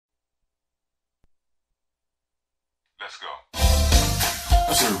Let's go.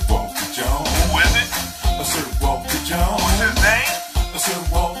 Sir Walter Jones. Who is it? Sir Walter Jones. What's his name? Sir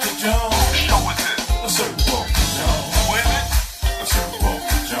Walter Jones. Whose show is this? Sir Walter Jones. Who is it? Sir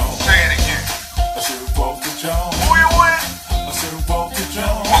Walter Jones. Say it again. Sir Walter Jones. Who you with? Sir Walter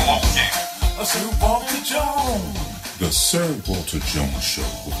Jones. One more again. Sir Walter Jones. The Sir Walter Jones Show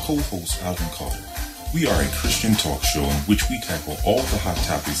with co-host Alvin Carter. We are a Christian talk show in which we tackle all the hot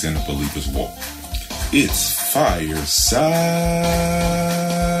topics in the believer's walk. It's Fireside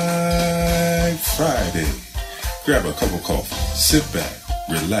Friday. Grab a cup of coffee, sit back,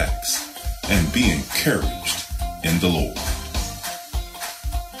 relax, and be encouraged in the Lord.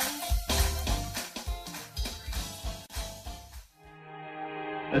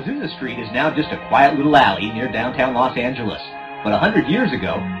 Azusa Street is now just a quiet little alley near downtown Los Angeles. But 100 years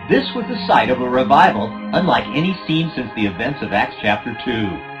ago, this was the site of a revival unlike any seen since the events of Acts chapter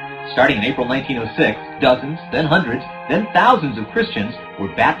 2. Starting in April 1906, dozens, then hundreds, then thousands of Christians were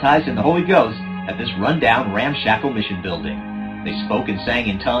baptized in the Holy Ghost at this run-down, ramshackle mission building. They spoke and sang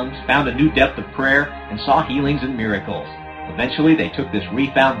in tongues, found a new depth of prayer, and saw healings and miracles. Eventually, they took this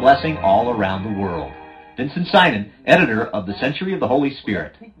refound blessing all around the world. Vincent Simon, editor of The Century of the Holy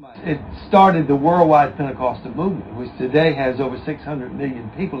Spirit. It started the worldwide Pentecostal movement, which today has over 600 million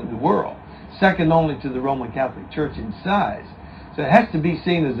people in the world, second only to the Roman Catholic Church in size. So it has to be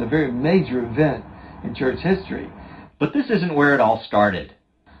seen as a very major event in church history. But this isn't where it all started.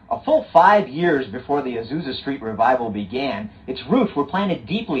 A full 5 years before the Azusa Street revival began, its roots were planted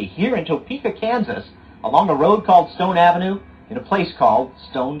deeply here in Topeka, Kansas, along a road called Stone Avenue, in a place called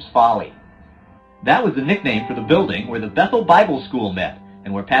Stone's Folly. That was the nickname for the building where the Bethel Bible School met,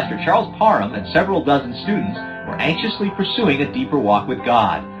 and where Pastor Charles Parham and several dozen students were anxiously pursuing a deeper walk with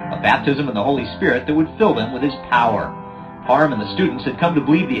God, a baptism in the Holy Spirit that would fill them with His power. Parham and the students had come to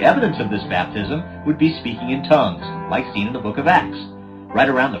believe the evidence of this baptism would be speaking in tongues, like seen in the book of Acts. Right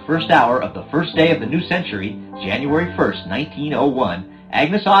around the first hour of the first day of the new century, January 1st, 1901,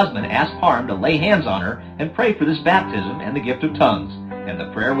 Agnes Osmond asked Parham to lay hands on her and pray for this baptism and the gift of tongues, and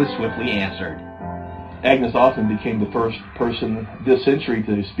the prayer was swiftly answered. Agnes Osmond became the first person this century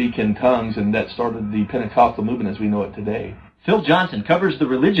to speak in tongues, and that started the Pentecostal movement as we know it today. Phil Johnson covers the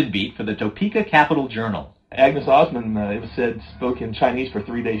religion beat for the Topeka Capital Journal. Agnes Osmond, it was said, spoke in Chinese for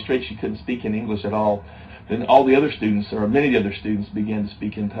 3 days straight. She couldn't speak in English at all. Then all the other students, or many of the other students, began to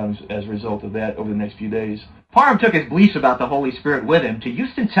speak in tongues as a result of that over the next few days. Parham took his beliefs about the Holy Spirit with him to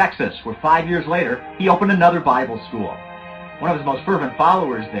Houston, Texas, where 5 years later he opened another Bible school. One of his most fervent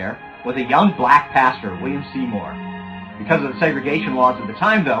followers there was a young black pastor, William Seymour. Because of the segregation laws of the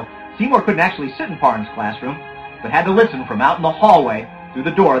time, though, Seymour couldn't actually sit in Parham's classroom, but had to listen from out in the hallway through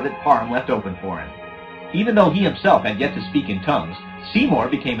the door that Parham left open for him. Even though he himself had yet to speak in tongues, Seymour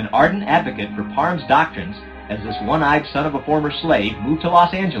became an ardent advocate for Parham's doctrines as this one-eyed son of a former slave moved to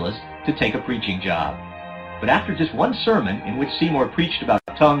Los Angeles to take a preaching job. But after just one sermon in which Seymour preached about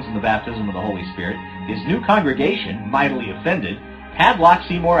tongues and the baptism of the Holy Spirit, his new congregation, mightily offended, padlocked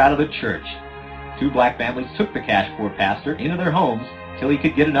Seymour out of the church. 2 black families took the cash-poor pastor into their homes till he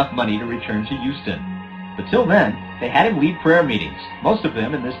could get enough money to return to Houston. But till then, they had him lead prayer meetings, most of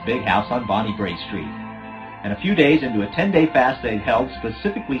them in this big house on Bonnie Brae Street. And a few days into a 10-day fast they'd held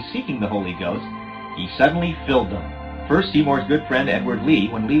specifically seeking the Holy Ghost, he suddenly filled them. First, Seymour's good friend Edward Lee,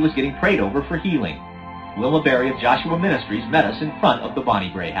 when Lee was getting prayed over for healing. Wilma Berry of Joshua Ministries met us in front of the Bonnie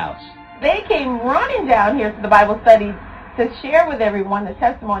Brae house. They came running down here to the Bible study to share with everyone the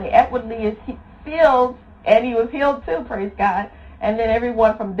testimony. Edward Lee is filled, and he was healed too, praise God. And then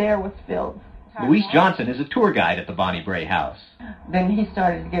everyone from there was filled. Louise Johnson is a tour guide at the Bonnie Brae house. Then he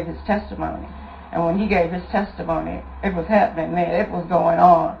started to give his testimony. And when he gave his testimony, it was happening, man. It was going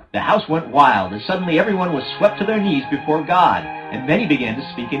on. The house went wild as suddenly everyone was swept to their knees before God, and many began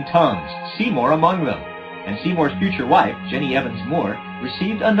to speak in tongues, Seymour among them. And Seymour's future wife, Jenny Evans Moore,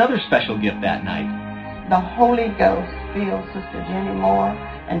 received another special gift that night. The Holy Ghost filled Sister Jenny Moore,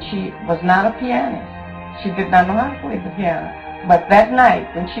 and she was not a pianist. She did not know how to play the piano. But that night,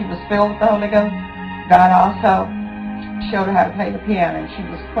 when she was filled with the Holy Ghost, God also showed her how to play the piano, and she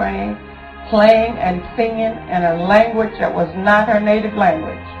was playing and singing in a language that was not her native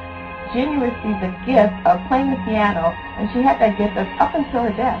language. Jenny received the gift of playing the piano, and she had that gift up until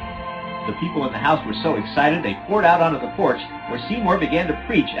her death. The people in the house were so excited they poured out onto the porch, where Seymour began to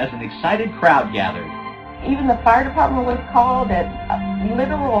preach as an excited crowd gathered. Even the fire department was called, and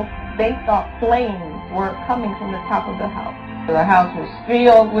literal, they thought flames were coming from the top of the house. The house was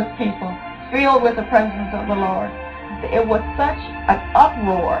filled with people, filled with the presence of the Lord. It was such an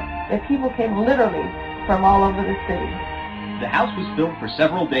uproar that people came literally from all over the city. the house was filled for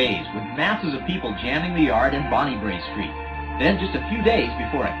several days, with masses of people jamming the yard and Bonnie Bray Street. Then, just a few days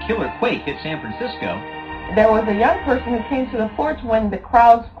before a killer quake hit San Francisco, there was a young person who came to the porch when the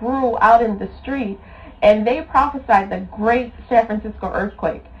crowds grew out in the street, and they prophesied the great San Francisco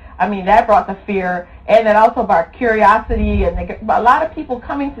earthquake. I mean, that brought the fear, and it also brought curiosity, and a lot of people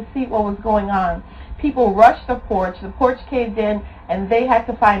coming to see what was going on. People rushed the porch caved in, and they had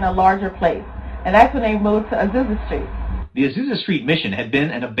to find a larger place. And that's when they moved to Azusa Street. The Azusa Street Mission had been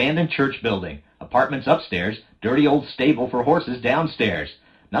an abandoned church building. Apartments upstairs, dirty old stable for horses downstairs.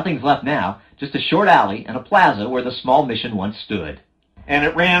 Nothing's left now, just a short alley and a plaza where the small mission once stood. And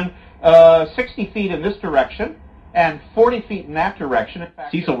it ran 60 feet in this direction and 40 feet in that direction.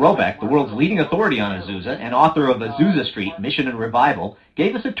 Cecil Robeck, the world's leading authority on Azusa and author of Azusa Street, Mission and Revival,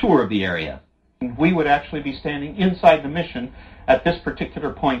 gave us a tour of the area. We would actually be standing inside the mission at this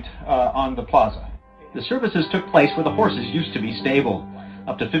particular point on the plaza. The services took place where the horses used to be stabled.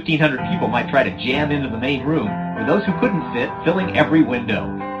 Up to 1,500 people might try to jam into the main room, with those who couldn't fit filling every window.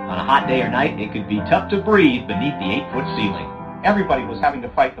 On a hot day or night, it could be tough to breathe beneath the 8-foot ceiling. Everybody was having to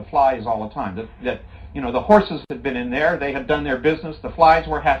fight the flies all the time. The horses had been in there, they had done their business, the flies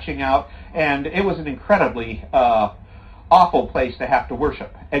were hatching out, and it was an incredibly awful place to have to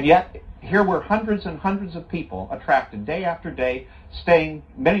worship. And yet, here were hundreds and hundreds of people attracted day after day, staying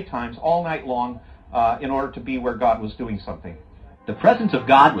many times all night long in order to be where God was doing something. The presence of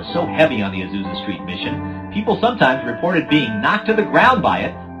God was so heavy on the Azusa Street mission, people sometimes reported being knocked to the ground by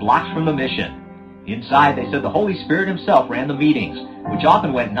it, blocks from the mission. Inside, they said the Holy Spirit himself ran the meetings, which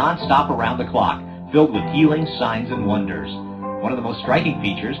often went non-stop around the clock, filled with healing, signs, and wonders. One of the most striking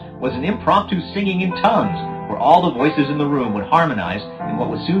features was an impromptu singing in tongues, where all the voices in the room would harmonize in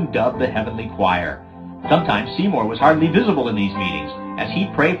what was soon dubbed the Heavenly Choir. Sometimes Seymour was hardly visible in these meetings, as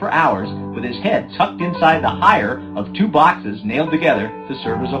he'd pray for hours with his head tucked inside the higher of 2 boxes nailed together to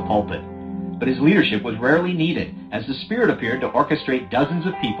serve as a pulpit. But his leadership was rarely needed, as the Spirit appeared to orchestrate dozens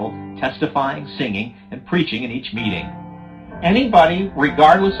of people testifying, singing, and preaching in each meeting. Anybody,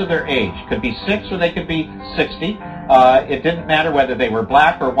 regardless of their age, could be 6 or they could be 60. It didn't matter whether they were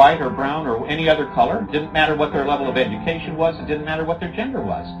black or white or brown or any other color. It didn't matter what their level of education was. It didn't matter what their gender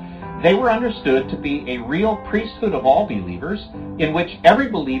was. They were understood to be a real priesthood of all believers, in which every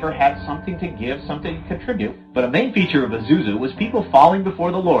believer had something to give, something to contribute. But a main feature of Azusa was people falling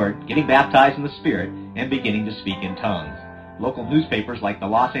before the Lord, getting baptized in the Spirit, and beginning to speak in tongues. Local newspapers like the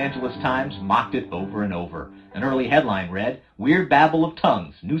Los Angeles Times mocked it over and over. An early headline read, "Weird babble of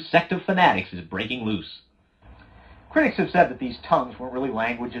tongues, new sect of fanatics is breaking loose." Critics have said that these tongues weren't really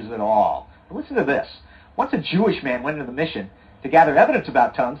languages at all. But listen to this. Once a Jewish man went into the mission to gather evidence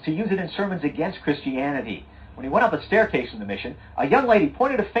about tongues to use it in sermons against Christianity. When he went up a staircase in the mission, a young lady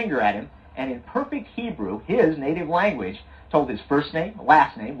pointed a finger at him and in perfect Hebrew, his native language, told his first name,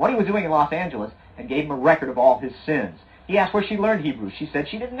 last name, what he was doing in Los Angeles, and gave him a record of all his sins. He asked where she learned Hebrew. She said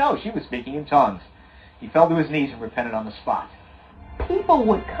she didn't know. She was speaking in tongues. He fell to his knees and repented on the spot. People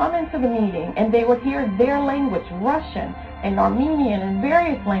would come into the meeting and they would hear their language, Russian and Armenian and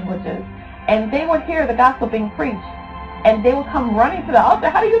various languages, and they would hear the gospel being preached. And they will come running to the altar,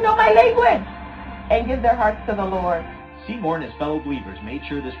 "How do you know my language?" and give their hearts to the Lord. Seymour and his fellow believers made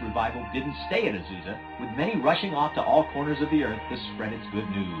sure this revival didn't stay at Azusa, with many rushing off to all corners of the earth to spread its good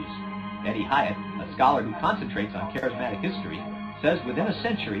news. Eddie Hyatt, a scholar who concentrates on charismatic history, says within a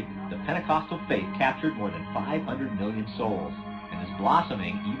century, the Pentecostal faith captured more than 500 million souls, and is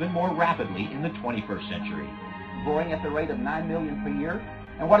blossoming even more rapidly in the 21st century. Growing at the rate of 9 million per year.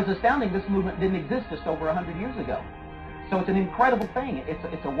 And what is astounding, this movement didn't exist just over 100 years ago. So it's an incredible thing.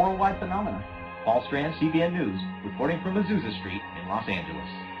 It's a worldwide phenomenon. Paul Strand, CBN News, reporting from Azusa Street in Los Angeles.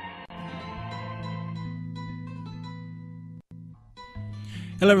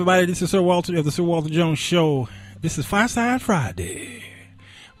 Hello, everybody. This is Sir Walter of the Sir Walter Jones Show. This is Fireside Friday.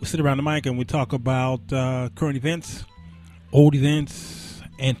 We sit around the mic and we talk about current events, old events,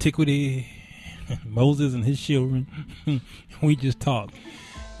 antiquity, Moses and his children. We just talk.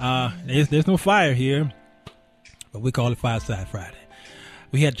 There's no fire here, but we call it Fireside Friday.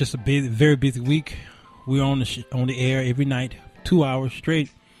 We had just a very busy week. We're on the air every night, 2 hours straight.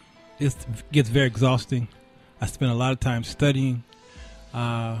 It gets very exhausting. I spend a lot of time studying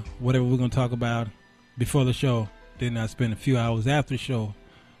whatever we're going to talk about before the show. Then I spend a few hours after the show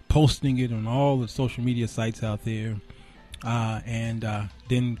posting it on all the social media sites out there, and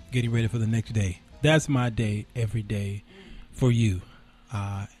then getting ready for the next day. That's my day every day for you.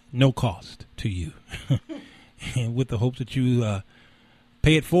 No cost to you. And with the hope that you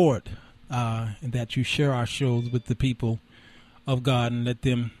pay it forward, and that you share our shows with the people of God and let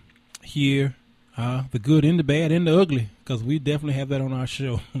them hear the good and the bad and the ugly, because we definitely have that on our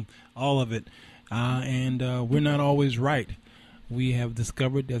show, all of it. And we're not always right. We have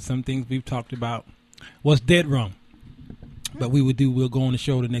discovered that some things we've talked about was dead wrong. But we'll go on the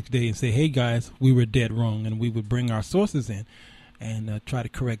show the next day and say, hey, guys, we were dead wrong. And we would bring our sources in and try to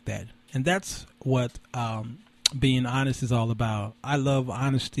correct that. And that's what being honest is all about. I love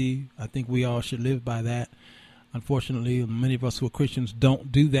honesty. I think we all should live by that. Unfortunately, many of us who are Christians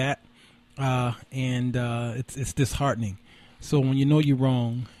don't do that. And it's disheartening. So when you know you're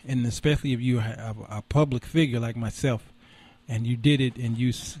wrong, and especially if you're a public figure like myself, and you did it and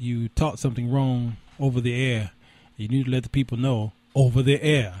you taught something wrong over the air, you need to let the people know over the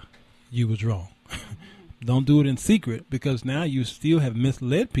air you was wrong. Don't do it in secret, because now you still have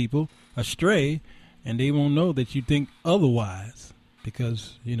misled people astray, and they won't know that you think otherwise,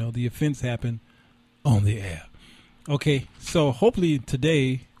 because, the offense happened on the air. Okay, so hopefully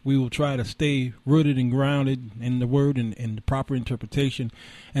today we will try to stay rooted and grounded in the word and the proper interpretation,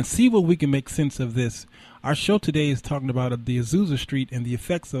 and see what we can make sense of this. Our show today is talking about the Azusa Street and the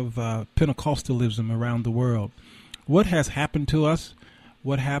effects of Pentecostalism around the world. What has happened to us?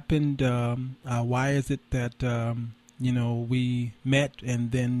 What happened? Why is it that, we met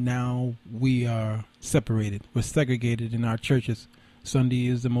and then now we are separated? We're segregated in our churches. Sunday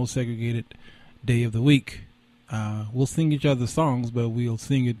is the most segregated day of the week. We'll sing each other's songs, but we'll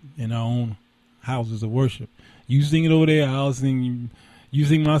sing it in our own houses of worship. You sing it over there, I'll sing. You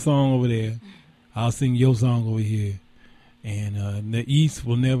sing my song over there, I'll sing your song over here. And the East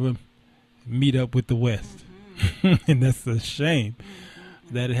will never meet up with the West, and that's a shame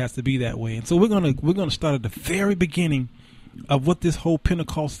that it has to be that way. And so we're gonna start at the very beginning of what this whole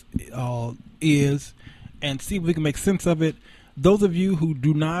Pentecost is, and see if we can make sense of it. Those of you who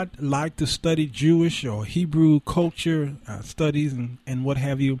do not like to study Jewish or Hebrew culture studies and what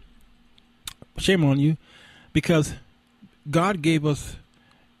have you, shame on you, because God gave us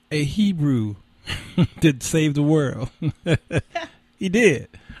a Hebrew to save the world. He did.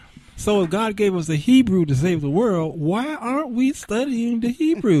 So if God gave us a Hebrew to save the world, why aren't we studying the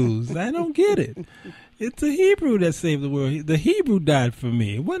Hebrews? I don't get it. It's a Hebrew that saved the world. The Hebrew died for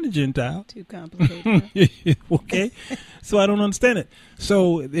me. It wasn't a Gentile. Too complicated. Okay. So I don't understand it.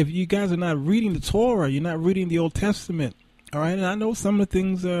 So if you guys are not reading the Torah, you're not reading the Old Testament. All right. And I know some of the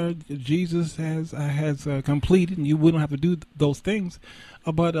things Jesus has completed, and you wouldn't have to do those things.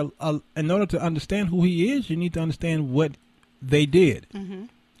 But in order to understand who he is, you need to understand what they did. Mm-hmm.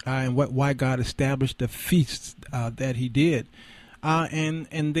 And why God established the feasts that he did.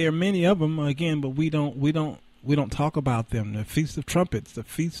 And there are many of them again, but we don't talk about them. The Feast of Trumpets, the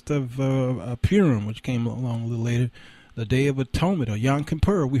Feast of Purim, which came along a little later, the Day of Atonement, or Yom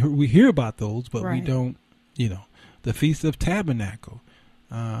Kippur. We hear about those, but we don't. The Feast of Tabernacle,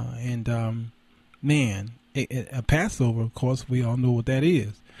 and a Passover. Of course, we all know what that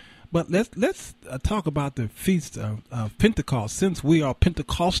is. But let's talk about the Feast of Pentecost, since we are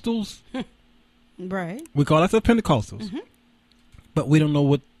Pentecostals. Right. We call ourselves Pentecostals. Mm-hmm. But we don't know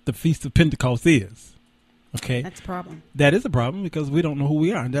what the Feast of Pentecost is. Okay? That's a problem. That is a problem, because we don't know who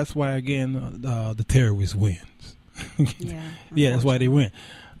we are. And that's why, again, the terrorist wins. Yeah. Yeah, that's why they win.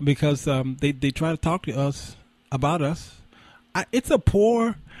 Because they try to talk to us about us. It's a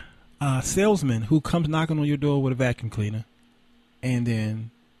poor salesman who comes knocking on your door with a vacuum cleaner. And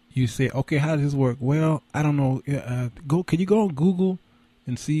then you say, okay, how does this work? Well, I don't know. Can you go on Google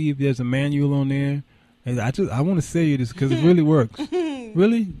and see if there's a manual on there? And I want to sell you this because it really works.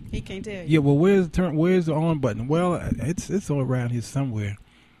 Really? He can't tell you. Yeah. Well, where's the on button? Well, it's all around here somewhere.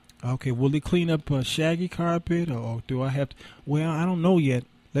 Okay. Will it clean up a shaggy carpet, or do I have to? Well, I don't know yet.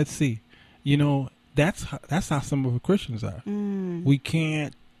 Let's see. That's how some of the Christians are. Mm. We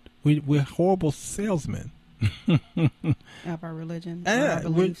can't. We're horrible salesmen. Of our religion. Our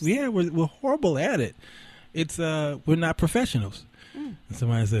we're horrible at it. It's we're not professionals. And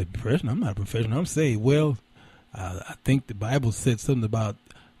somebody said, "Professional? I'm not a professional. I'm saved." Well, I think the Bible said something about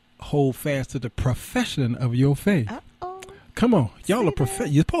hold fast to the profession of your faith. Uh-oh. Come on, y'all are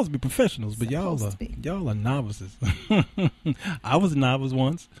you're supposed to be professionals, but y'all are novices. I was a novice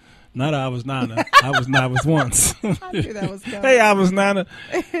once. Not I was Nana. I was novice once. I knew that was coming. Hey, I was Nana.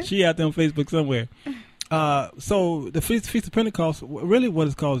 She out there on Facebook somewhere. So the Feast of Pentecost, really what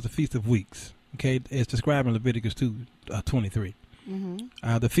it's called is the Feast of Weeks. Okay, it's described in Leviticus 2:23.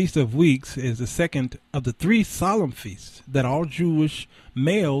 Mm-hmm. The Feast of Weeks is the second of the three solemn feasts that all Jewish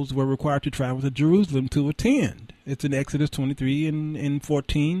males were required to travel to Jerusalem to attend. It's in Exodus 23 and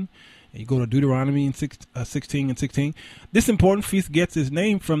 14. You go to Deuteronomy in 16 and 16. This important feast gets its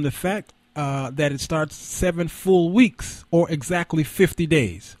name from the fact that it starts 7 full weeks or exactly 50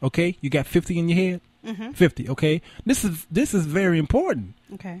 days. Okay, you got 50 in your head. 50. Okay, this is very important.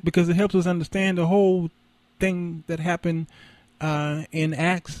 Okay. Because it helps us understand the whole thing that happened in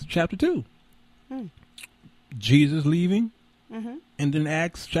Acts chapter 2. Jesus leaving, and then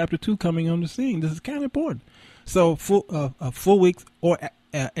Acts chapter 2 coming on the scene. This is kind of important. So full weeks or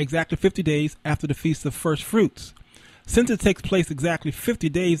exactly 50 days after the Feast of First Fruits. Since it takes place exactly 50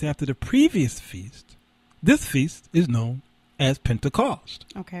 days after the previous feast, this feast is known as Pentecost.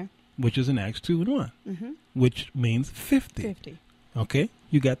 Okay. Which is in Acts 2 and 1, which means 50. 50. Okay,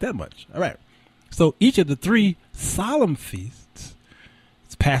 you got that much. All right. So each of the 3 solemn feasts,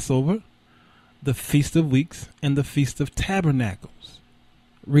 it's Passover, the Feast of Weeks, and the Feast of Tabernacles,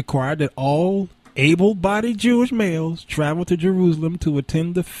 required that all able-bodied Jewish males travel to Jerusalem to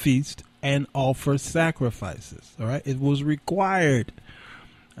attend the feast and offer sacrifices. All right, it was required,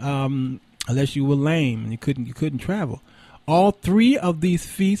 unless you were lame and you couldn't travel. All 3 of these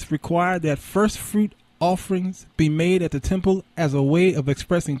feasts require that first fruit offerings be made at the temple as a way of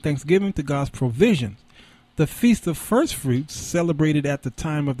expressing thanksgiving to God's provisions. The Feast of First Fruits, celebrated at the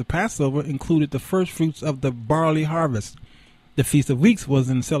time of the Passover, included the first fruits of the barley harvest. The Feast of Weeks was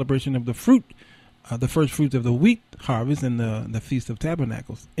in celebration of the first fruits of the wheat harvest, and the Feast of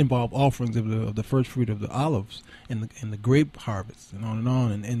Tabernacles involved offerings of the first fruit of the olives and the grape harvest, and on and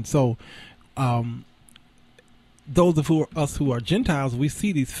on. And so, those of us who are Gentiles, we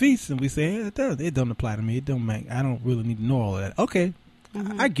see these feasts and we say, it doesn't apply to me. It don't make. I don't really need to know all of that. Okay,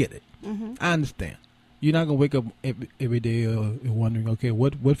 I get it. I understand. You're not gonna wake up every day wondering, okay,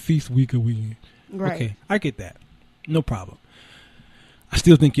 what feast week are we in? Right. Okay, I get that. No problem. I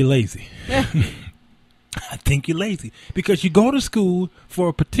still think you're lazy. I think you're lazy because you go to school for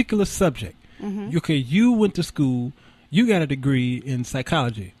a particular subject. Okay, you went to school. You got a degree in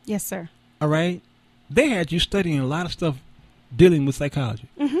psychology. Yes, sir. All right. They had you studying a lot of stuff dealing with psychology.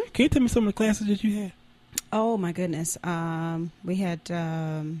 Can you tell me some of the classes that you had? Oh my goodness. We had,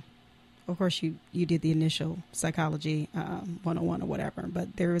 of course, you did the initial psychology 101 or whatever,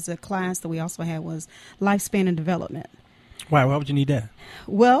 but there was a class that we also had was lifespan and development. Why would you need that?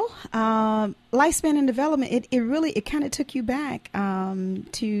 Well, lifespan and development, it really kind of took you back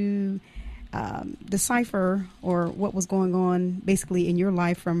to decipher or what was going on basically in your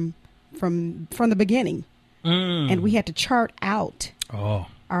life from the beginning. And we had to chart out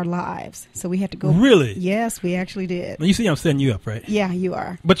our lives. So we had to go. Really? Yes, we actually did. Now, you see I'm setting you up, right? Yeah, you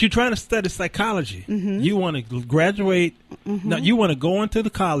are. But you're trying to study psychology. You want to graduate. Now, you want to go into the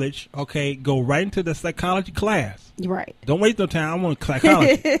college, okay, go right into the psychology class. Right. Don't waste no time. I want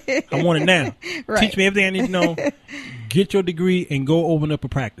psychology. I want it now. Right. Teach me everything I need to know. Get your degree and go open up a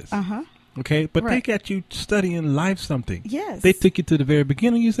practice. Okay, but they got you studying life something. Yes. They took you to the very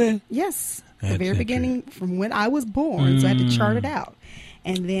beginning, you said? Yes. That's the very beginning from when I was born. So I had to chart it out.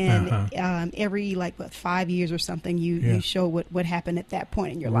 And then every 5 years or something, you show what happened at that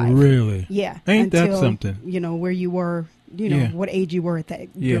point in your life. Really? Yeah. Ain't that something? You know, where you were, what age you were at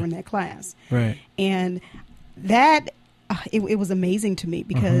that during that class. Right. And that, it was amazing to me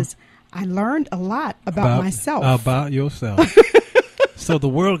because I learned a lot about myself. About yourself. So the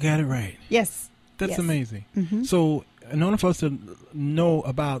world got it right. Yes. That's amazing. So in order for us to know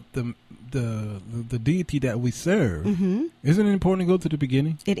about the deity that we serve, isn't it important to go to the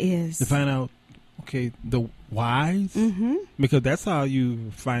beginning? It is. To find out, okay, the whys? Because that's how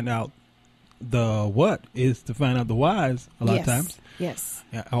you find out the what is to find out the whys a lot of times. Yes.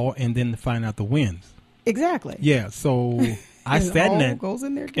 And then to find out the wins. Exactly. Yeah, so I sat in that. Goes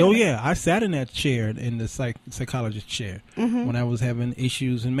in there together. Oh yeah, I sat in that chair, in the psychologist chair, when I was having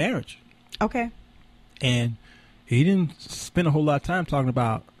issues in marriage. Okay. And he didn't spend a whole lot of time talking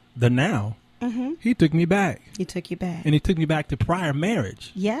about the now. He took me back. He took you back. And he took me back to prior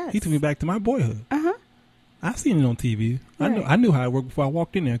marriage. Yes. He took me back to my boyhood. I seen it on TV. Right. I knew how it worked before I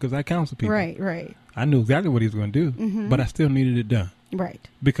walked in there because I counsel people. Right. I knew exactly what he was going to do, but I still needed it done. Right.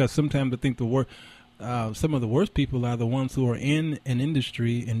 Because sometimes I think some of the worst people are the ones who are in an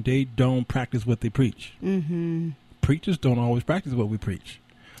industry and they don't practice what they preach. Preachers don't always practice what we preach.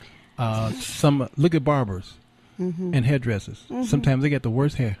 Look at barbers and hairdressers. Sometimes they get the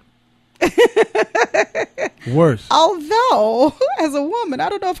worst hair. Worse. Although, as a woman, I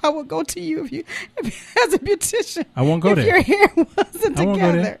don't know if I would go to you as a beautician. I won't go there. Your hair wasn't I won't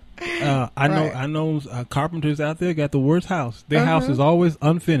together. Go there. I know carpenters out there got the worst house. Their house is always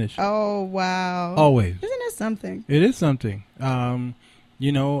unfinished. Oh wow! Always. Isn't that something? It is something. Have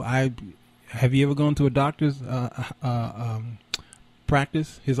you ever gone to a doctor's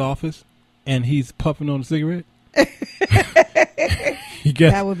practice, his office, and he's puffing on a cigarette?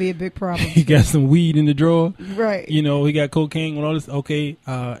 That would be a big problem. He got some weed in the drawer. Right. You know, he got cocaine and all this. Okay.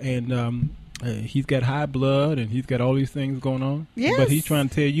 He's got high blood and he's got all these things going on. Yes. But he's trying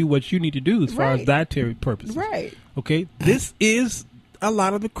to tell you what you need to do as far as dietary purposes. Right. Okay. This is a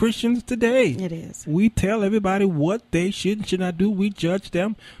lot of the Christians today. It is. We tell everybody what they should and should not do. We judge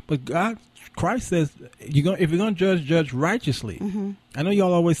them. But Christ says, if you're going to judge righteously. Mm-hmm. I know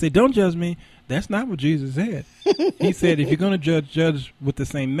y'all always say, don't judge me. That's not what Jesus said. He said, if you're going to judge with the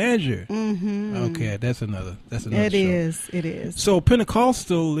same measure. Mm-hmm. Okay, that's another show. It is. So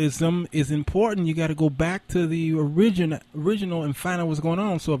Pentecostalism is important. You got to go back to the original and find out what's going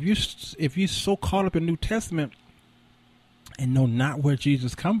on. So if you're so caught up in New Testament and know not where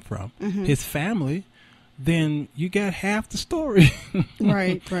Jesus come from, his family, then you got half the story.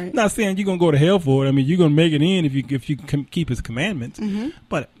 Right. Not saying you're going to go to hell for it. I mean, you're going to make it in if you can keep his commandments. Mm-hmm.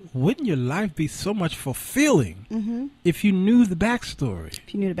 But wouldn't your life be so much fulfilling if you knew the backstory?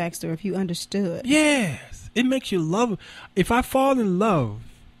 If you knew the backstory, if you understood. Yes. It makes you love. If I fall in love,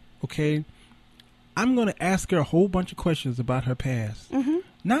 okay, I'm going to ask her a whole bunch of questions about her past. Mm-hmm.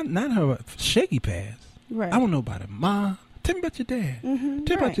 Not her shaky past. Right. I want to know about her mom. Tell me about your dad. Mm-hmm.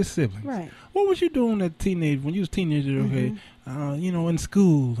 Tell me about your siblings. Right. What was you doing when you was a teenager, okay? In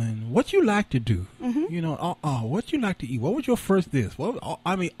school, and what you like to do. Mm-hmm. What you like to eat. What was your first this?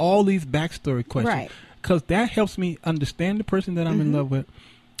 All these backstory questions. Right. Because that helps me understand the person that I'm in love with.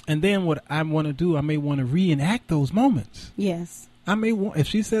 And then what I want to do, I may want to reenact those moments. Yes. I may want, if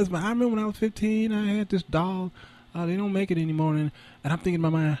she says, I remember when I was 15, I had this doll. They don't make it anymore. And I'm thinking in my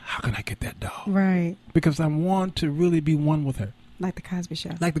mind, how can I get that doll? Right. Because I want to really be one with her. Like the Cosby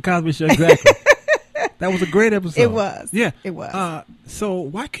Show. Exactly. That was a great episode. It was. Yeah. It was. So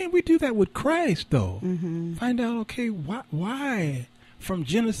why can't we do that with Christ, though? Mm-hmm. Find out, okay, why from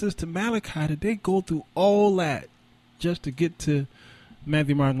Genesis to Malachi did they go through all that just to get to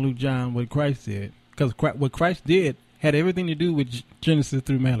Matthew, Mark, Luke, John, what Christ did? Because what Christ did had everything to do with Genesis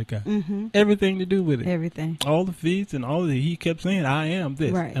through Malachi. Mm-hmm. Everything to do with it. Everything. All the feasts and all he kept saying, I am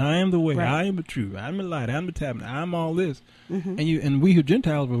this. Right. And I am the way. Right. I am the truth. I'm the light. I'm the tabernacle. I'm all this. Mm-hmm. And we who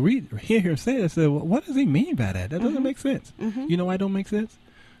Gentiles will hear him say that. Say, well, what does he mean by that? That doesn't make sense. Mm-hmm. You know why it don't make sense?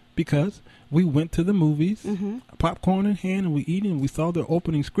 Because we went to the movies, popcorn in hand, and we eating. We saw the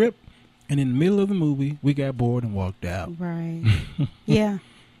opening script, and in the middle of the movie, we got bored and walked out. Right. Yeah.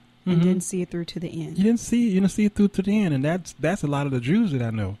 And didn't see it through to the end. You didn't see it through to the end, and that's a lot of the Jews that I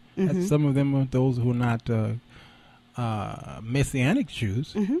know. That's some of them are those who are not Messianic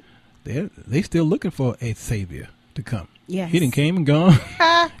Jews. They still looking for a savior to come. Yes. He done came and gone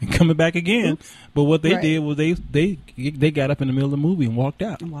and coming back again. Oops. But what they did was they got up in the middle of the movie and walked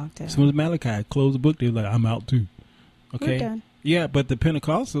out. As soon as Malachi closed the book, they were like, I'm out too. Okay. We're done. Yeah, but the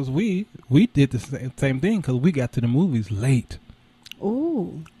Pentecostals, we did the same thing because we got to the movies late.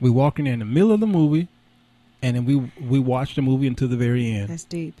 Ooh. We walked in the middle of the movie, and then we watched the movie until the very end. That's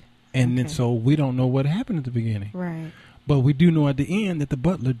deep. And then so we don't know what happened at the beginning. Right. But we do know at the end that the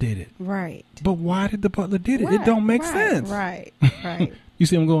butler did it. Right. But why did the butler did it? Right. It don't make sense. Right. Right. You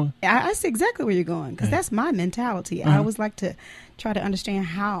see where I'm going? I see exactly where you're going because that's my mentality. I always like to try to understand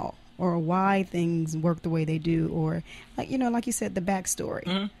how or why things work the way they do, or like you said, the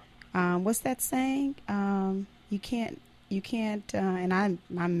backstory. What's that saying? You can't, and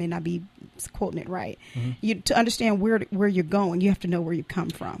I may not be quoting it right. To understand where you're going, you have to know where you come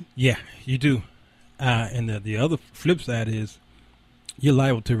from. Yeah, you do. And the other flip side is you're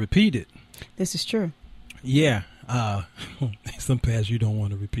liable to repeat it. This is true. Yeah. Some past you don't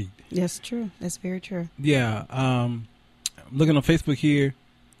want to repeat. That's true. That's very true. Yeah. Looking on Facebook here.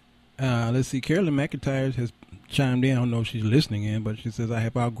 Let's see. Carolyn McIntyre has chimed in. I don't know if she's listening in, but she says, I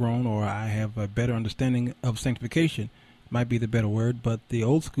have outgrown, or I have a better understanding of sanctification. Might be the better word, but the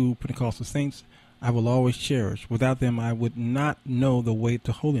old school Pentecostal saints I will always cherish. Without them, I would not know the way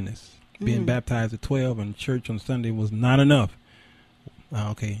to holiness. Being baptized at 12 and church on Sunday was not enough.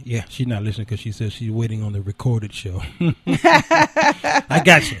 Okay, yeah, she's not listening because she says she's waiting on the recorded show. I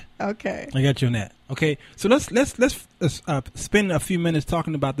got you. Okay, I got you on that. Okay, so let's spend a few minutes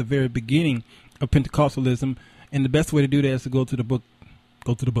talking about the very beginning of Pentecostalism, and the best way to do that is to go to the book.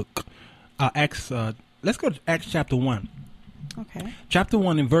 Go to the book. Acts. Let's go to Acts chapter 1. Okay. Chapter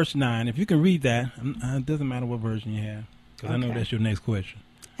 1 and verse 9. If you can read that, it doesn't matter what version you have, because I know that's your next question.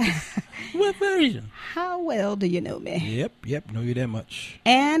 What version? How well do you know me? Yep, know you that much.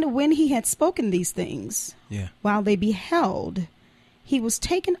 And when he had spoken these things, while they beheld, he was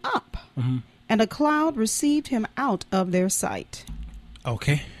taken up, and a cloud received him out of their sight.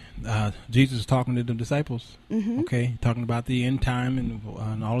 Okay, Jesus is talking to the disciples, Mm-hmm. okay, talking about the end time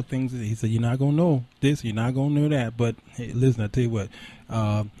and all the things. He said, you're not going to know this, you're not going to know that, but hey, listen, I tell you what,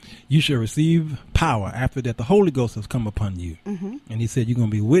 you shall receive power after that the Holy Ghost has come upon you. Mm-hmm. And he said, you're going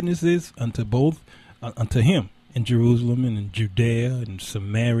to be witnesses unto both, unto him in Jerusalem and in Judea and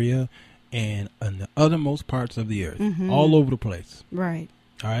Samaria and in the uttermost parts of the earth, Mm-hmm. all over the place. Right.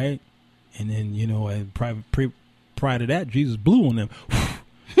 All right. And then, and prior to that, Jesus blew on them.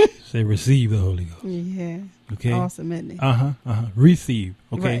 Say, receive the Holy Ghost. Yeah. Okay. Awesome, isn't it? Receive.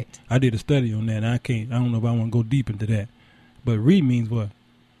 Okay. Right. I did a study on that. I don't know if I want to go deep into that. But re means what?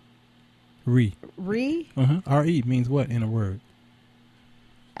 Re. Re? R-E means what in a word?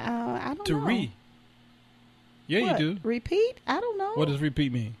 I don't To know. re. Yeah, What? you do. Repeat? I don't know. What does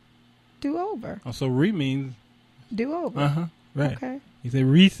repeat mean? Do over. Oh, so re means. Do over. Right. Okay. He said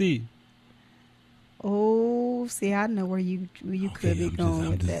receive. Oh, see, I know where you could be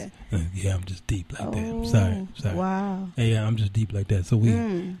going with that. Yeah, I'm just deep like that. I'm sorry. Wow. Yeah, I'm just deep like that. So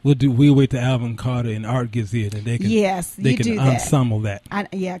we'll wait till Alvin Carter and Art gets here, and they can they can ensemble that.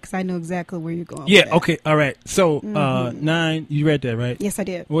 Because I know exactly where you're going. Yeah. with that. Okay. All right. So 9, you read that, right? Yes, I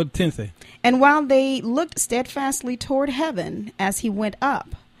did. What did 10 say? And while they looked steadfastly toward heaven as he went up,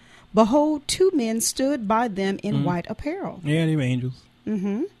 behold, 2 men stood by them in white apparel. Yeah, they were angels.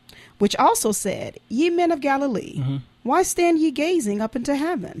 Mm-hmm. Which also said, Ye men of Galilee, why stand ye gazing up into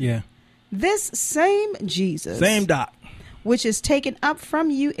heaven? Yeah. This same Jesus, Same doc. which is taken up from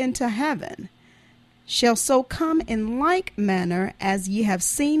you into heaven, shall so come in like manner as ye have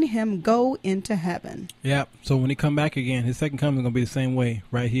seen him go into heaven. Yeah. So when he come back again, his second coming is going to be the same way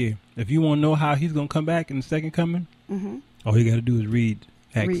right here. If you want to know how he's going to come back in the second coming, all you got to do is read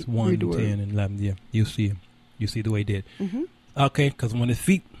Acts 1 to 10 and 11. Yeah. You'll see him. You see the way he did. Okay. Because when his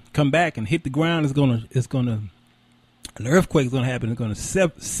feet come back and hit the ground, an earthquake is gonna happen. It's gonna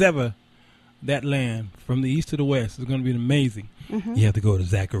sever that land from the east to the west. It's gonna be amazing. You have to go to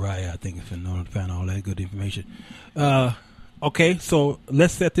Zechariah, I think, if in order to find all that good information. Okay, so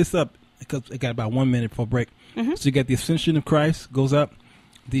let's set this up because I got about 1 minute for break. So you got the ascension of Christ goes up,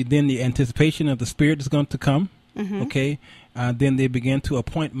 then the anticipation of the Spirit is going to come. Okay, then they begin to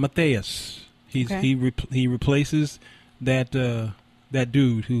appoint Matthias. He replaces that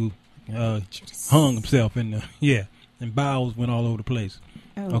dude who hung himself and bowels went all over the place.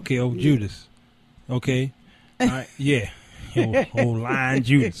 Judas. Okay, all right, yeah, old lying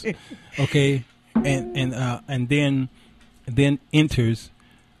Judas. Okay, and then enters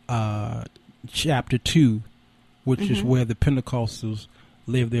chapter 2, which is where the Pentecostals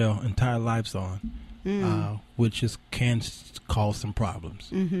live their entire lives on, which can cause some problems,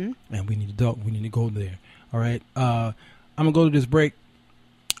 and we need to go there. All right. I'm gonna go to this break.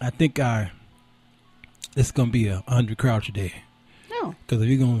 I think it's gonna be 100 crowd today. No. Because if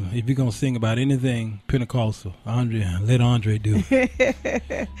you're gonna sing about anything Pentecostal, let Andre do. He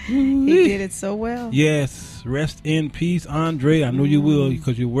did it so well. Yes. Rest in peace, Andre. I know you will,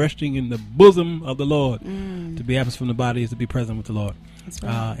 because you're resting in the bosom of the Lord. To be absent from the body is to be present with the Lord. That's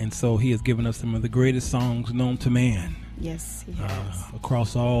right. And so he has given us some of the greatest songs known to man. Yes, he has.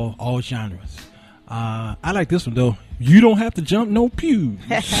 Across all genres. I like this one, though. You don't have to jump no pews.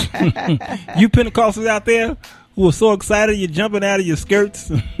 You Pentecostals out there who are so excited you're jumping out of your skirts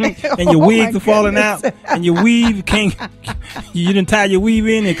and your wigs are falling out and your weave you didn't tie your weave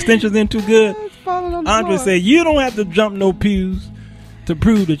in, extensions in too good. Andre said, you don't have to jump no pews to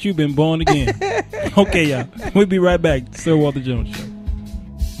prove that you've been born again. Okay, y'all. We'll be right back. Sir Walter Jones Show.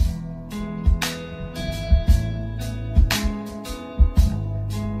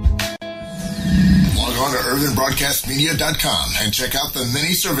 On to urbanbroadcastmedia.com and check out the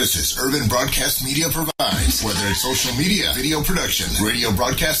many services Urban Broadcast Media provides. Whether it's social media, video production, radio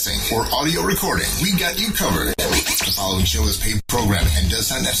broadcasting, or audio recording, we got you covered. The following show is paid programming and does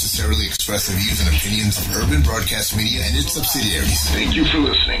not necessarily express the views and opinions of Urban Broadcast Media and its subsidiaries. Thank you for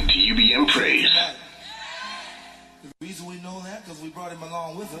listening to UBM Praise. The reason we know that because we brought him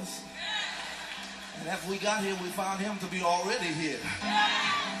along with us. And after we got here, we found him to be already here.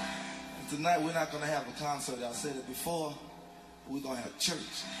 Tonight we're not going to have a concert. I said it before. We're going to have church.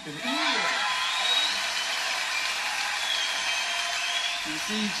 You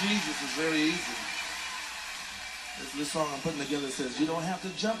see, Jesus is very easy. This song I'm putting together says, you don't have to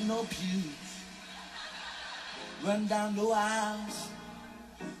jump no pews, run down no aisles,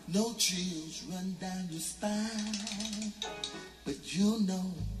 no chills run down your spine. But you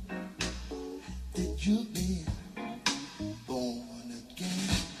know that you've been born again.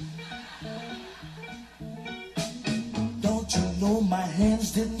 Don't you know my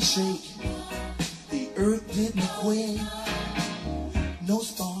hands didn't shake, the earth didn't quake, no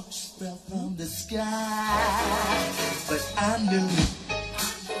sparks sky. But I knew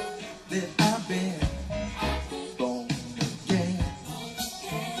that I've been born again.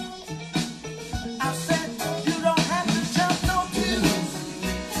 I said, you don't have to jump no pews,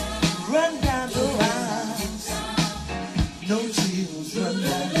 run down the lines, no chills run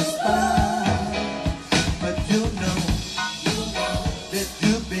down the spine. But you know that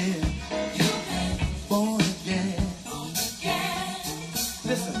you've been born again.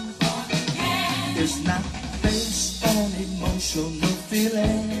 Listen, it's not based on emotional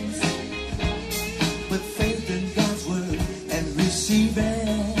feelings, but faith in God's word and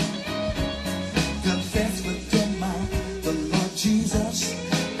receiving. Confess with your mouth the Lord Jesus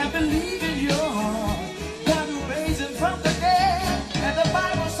and believe in your heart God will raise him from the dead. And the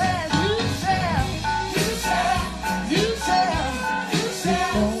Bible says you shall be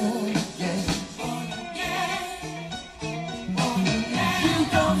born again. You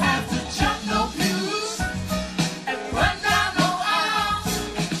don't have to jump no pews and run down no aisles,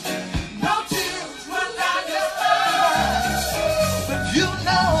 no tears run down your eyes. But you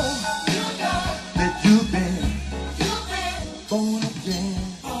know that you've been born again.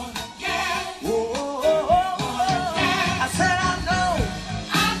 I said I know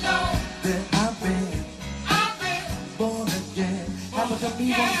that I've been born again. Happened to me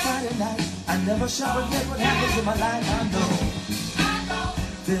one Friday night. I never shall forget what happens in my life. I know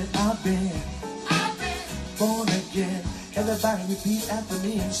that I've been born again. Everybody repeat after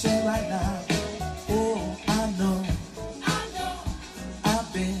me and say right now. Oh, I know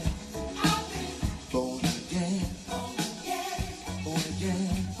I've been born again. Born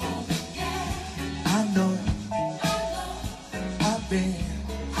again. I know I've been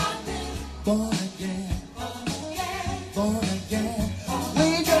born again. Born again.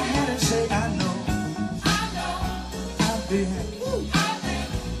 Wave your hand and say I know I've been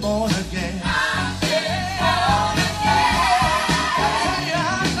born again.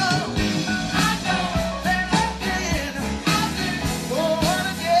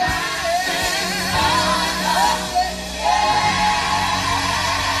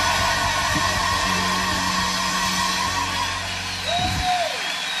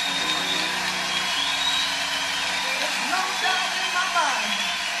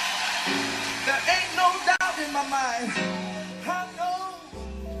 There ain't no doubt in my mind. I know that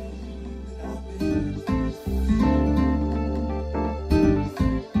I've been.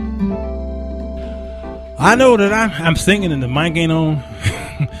 I know that I'm singing and the mic ain't on.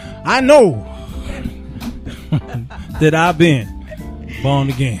 I know that I've been born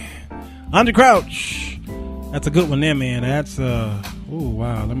again. Under Crouch. That's a good one there, man. That's oh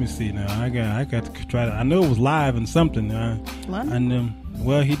wow. Let me see now. I got to try to. I know it was live in something. London?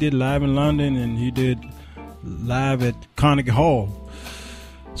 Well, he did live in London and he did live at Carnegie Hall.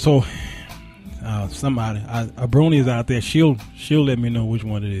 So somebody, Brony is out there. She'll let me know which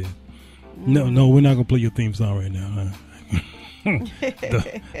one it is. No, we're not gonna play your theme song right now.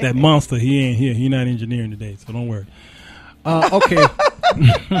 That monster, he ain't here. He not engineering today, so don't worry. Okay,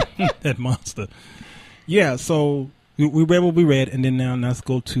 that monster. Yeah. So we read what we read, and then now let's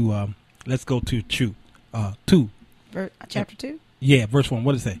go to two. Chapter 2. Yeah, verse 1.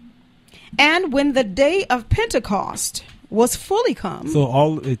 What does it say? And when the day of Pentecost was fully come. So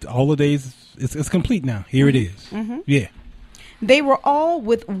all the days, it's complete now. Here it is. Mm-hmm. Yeah. They were all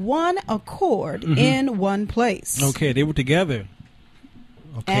with one accord Mm-hmm. in one place. Okay, they were together.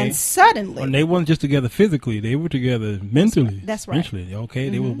 Okay. And suddenly. And they weren't just together physically; they were together mentally. That's right. Mentally, okay.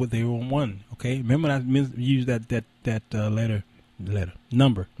 Mm-hmm. They were one. Okay. Remember, I used that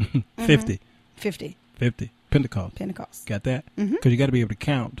number, 50. 50. Pentecost. Got that? Mm-hmm. Because you got to be able to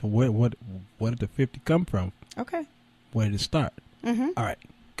count to where did the 50 come from? Okay. Where did it start? Mm-hmm. All right,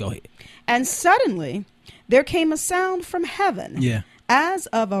 go ahead. And suddenly there came a sound from heaven. Yeah. As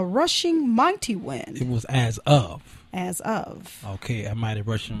of a rushing mighty wind. It was as of. As of. Okay, a mighty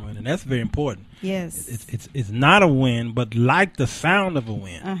rushing wind, and that's very important. Yes. It's not a wind, but like the sound of a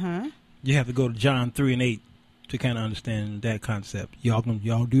wind. Uh-huh. You have to go to John 3:8 to kind of understand that concept. Y'all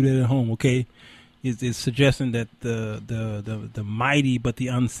do that at home, okay? It's suggesting that the mighty but the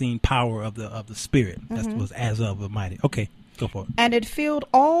unseen power of the Spirit. That was as of a mighty. Okay, go for it. And it filled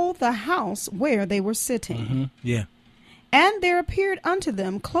all the house where they were sitting. Mm-hmm. Yeah. And there appeared unto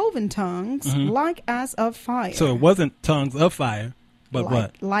them cloven tongues like as of fire. So it wasn't tongues of fire, but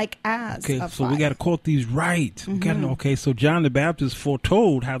what? Like as of so fire. we got to quote these right. We got to know. Okay, so John the Baptist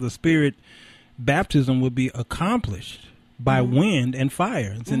foretold how the Spirit baptism would be accomplished by wind and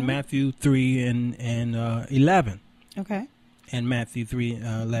fire. It's in Matthew 3 and 11. Okay. And Matthew 3,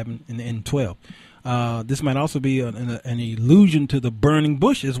 11 and 12. This might also be an allusion to the burning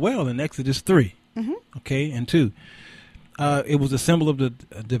bush as well in Exodus 3. Mm-hmm. Okay, and 2, it was a symbol of the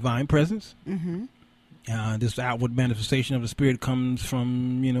divine presence. Mm-hmm. This outward manifestation of the Spirit comes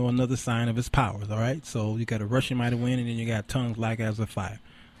from, another sign of His powers. All right, so you got a rushing mighty wind, and then you got tongues like as of fire.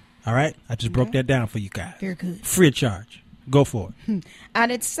 All right, I just broke that down for you guys. Very good. Free of charge. Go for it.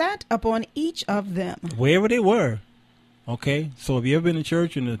 And it sat upon each of them. Wherever they were. Okay, so have you ever been in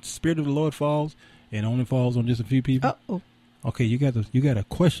church and the Spirit of the Lord falls and only falls on just a few people? Uh-oh. Okay, you got to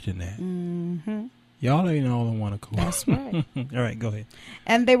question that. Mm-hmm. Y'all ain't all in one accord. That's right. All right, go ahead.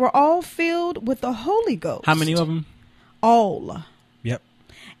 And they were all filled with the Holy Ghost. How many of them? All. Yep.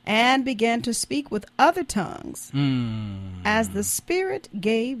 And began to speak with other tongues as the Spirit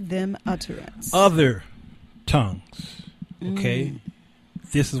gave them utterance. Other tongues. Okay.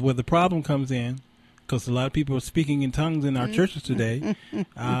 This is where the problem comes in, because a lot of people are speaking in tongues in our churches today,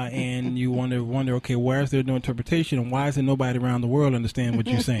 and you wonder, okay, where is there no interpretation, and why is there nobody around the world understand what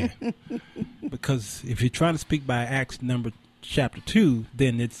you're saying? Because if you're trying to speak by Acts chapter 2,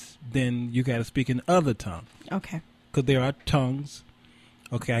 then you got to speak in other tongues. Okay. Because there are tongues.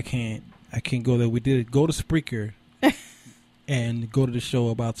 Okay, I can't go there. We did it. Go to Spreaker and go to the show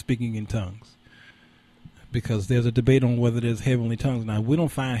about speaking in tongues. Because there's a debate on whether there's heavenly tongues. Now, we don't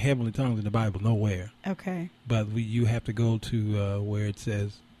find heavenly tongues in the Bible nowhere. Okay. But you have to go to where it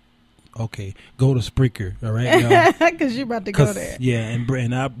says, okay, go to Spreaker, all right? Because you're about to go there. Yeah, and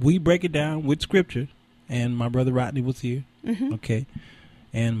we break it down with Scripture, and my brother Rodney was here, okay?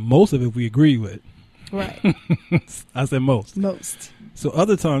 And most of it we agree with. Right. I said most. Most. So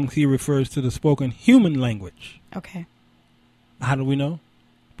other tongues, he refers to the spoken human language. Okay. How do we know?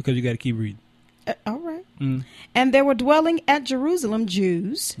 Because you got to keep reading. All right. And there were dwelling at Jerusalem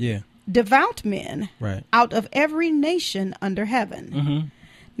Jews, devout men, out of every nation under heaven.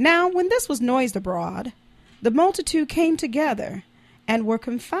 Now, when this was noised abroad, the multitude came together and were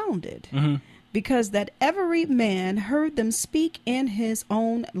confounded, because that every man heard them speak in his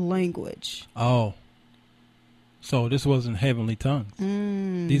own language. Oh. So this wasn't heavenly tongues.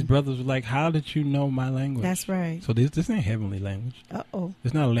 These brothers were like, how did you know my language? That's right. So this ain't heavenly language. Uh-oh.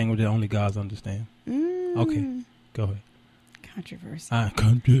 It's not a language that only gods understand. Okay, go ahead. Controversy.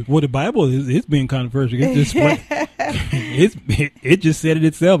 Well, the Bible is being controversial. It's just it just said it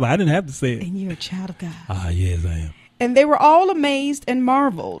itself. I didn't have to say it. And you're a child of God. Ah, yes, I am. And they were all amazed and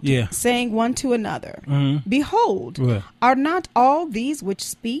marveled, saying one to another, Behold, are not all these which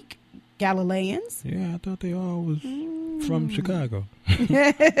speak Galileans? Yeah, I thought they all was from Chicago.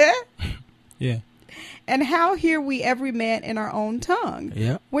 Yeah. And how hear we every man in our own tongue,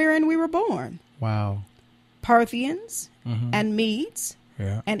 wherein we were born? Wow. Parthians and Medes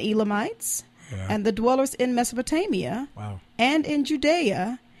and Elamites and the dwellers in Mesopotamia and in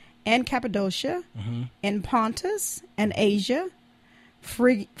Judea and Cappadocia and Pontus and Asia,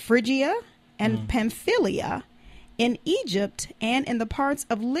 Phrygia and Pamphylia, in Egypt and in the parts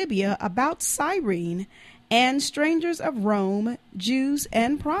of Libya about Cyrene, and strangers of Rome, Jews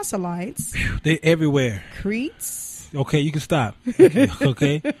and proselytes. They're everywhere. Cretes. Okay, you can stop.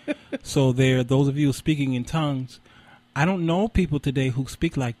 Okay. So those of you speaking in tongues, I don't know people today who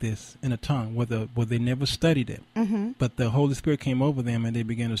speak like this in a tongue, where they never studied it. But the Holy Spirit came over them and they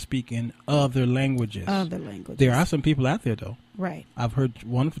began to speak in other languages. There are some people out there, though. Right. I've heard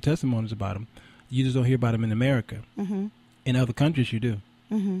wonderful testimonies about them. You just don't hear about them in America. In other countries, you do.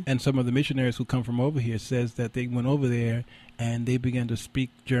 And some of the missionaries who come from over here says that they went over there and they began to speak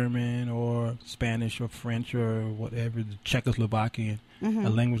German or Spanish or French or whatever, Czechoslovakian, a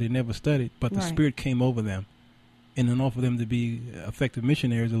language they never studied. But the Spirit came over them. And in order for them to be effective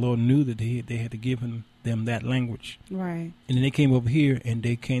missionaries, the Lord knew that they had to give them that language. Right. And then they came over here and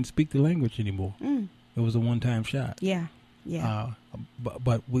they can't speak the language anymore. It was a one-time shot. Yeah.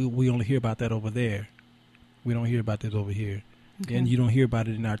 But we only hear about that over there. We don't hear about this over here. Okay. And you don't hear about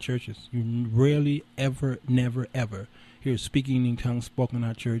it in our churches. You rarely, ever, never, ever hear speaking in tongues spoken in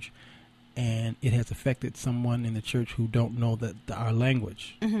our church, and it has affected someone in the church who don't know our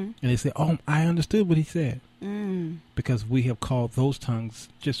language. And they say, oh, I understood what he said. Because we have called those tongues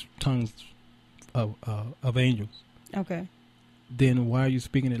just tongues of angels. Okay. Then why are you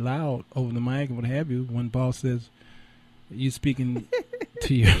speaking it loud over the mic and what have you when boss says you speaking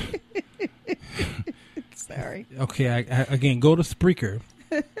to you? Sorry. Okay, I again, go to Spreaker.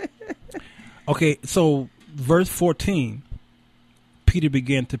 Okay, so verse 14, Peter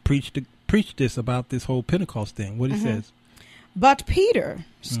began to preach this about this whole Pentecost thing. What he says. But Peter,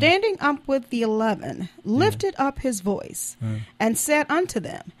 standing up with the 11, lifted up his voice and said unto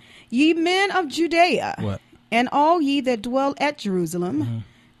them, Ye men of Judea, and all ye that dwell at Jerusalem,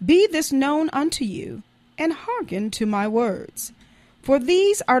 be this known unto you, and hearken to my words. For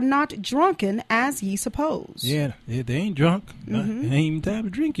these are not drunken as ye suppose. Yeah, they ain't drunk. They ain't even time to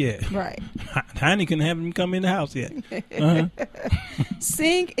drink yet. Right. Heineken haven't come in the house yet.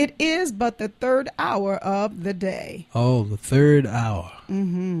 Seeing it is but the third hour of the day. Oh, the third hour.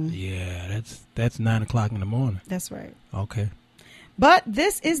 Yeah, that's 9 o'clock in the morning. That's right. Okay. But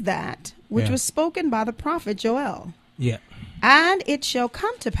this is that which was spoken by the prophet Joel. Yeah. And it shall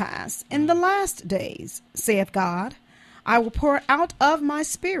come to pass in the last days, saith God, I will pour out of my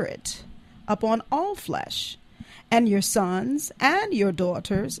spirit upon all flesh, and your sons and your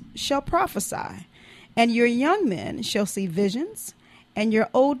daughters shall prophesy, and your young men shall see visions, and your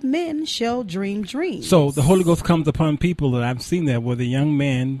old men shall dream dreams. So the Holy Ghost comes upon people, and I've seen that where the young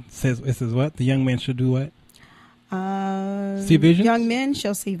man says, it says what? The young man should do what? See visions? Young men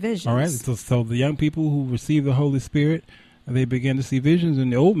shall see visions. All right. So the young people who receive the Holy Spirit, they begin to see visions,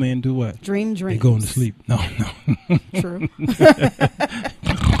 and the old men do what? Dream dreams. They go into sleep. No. True.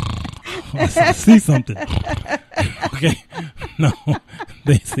 I see something. Okay. No,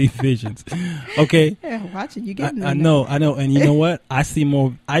 they see visions. Okay. Yeah, watching you getting I know. And you know what? I see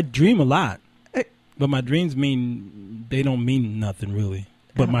more. I dream a lot, but my dreams they don't mean nothing really.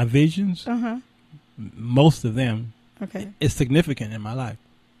 But my visions, most of them, is significant in my life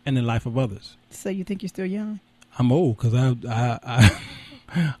and in the life of others. So you think you're still young? I'm old because I'm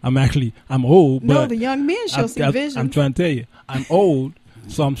old. No, but the young men shall see visions. I'm trying to tell you, I'm old,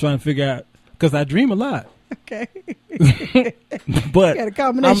 so I'm trying to figure out because I dream a lot. Okay. But you got a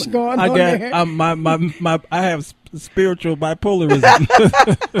combination going on there. I have spiritual bipolarism.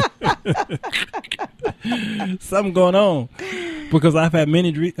 Something going on because I've had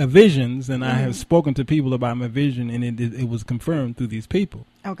many visions, and I have spoken to people about my vision, and it was confirmed through these people.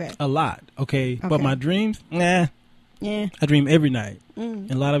 Okay. A lot. Okay. But my dreams, Yeah. I dream every night. And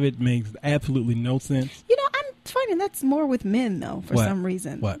a lot of it makes absolutely no sense. You know, I'm finding that's more with men though, for some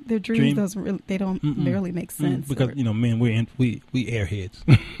reason. What? Their dreams doesn't really, they don't barely make sense. Because men, we airheads.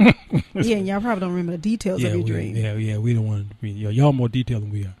 Yeah, and y'all probably don't remember the details of your dream. Yeah, we don't want to read. Y'all more detailed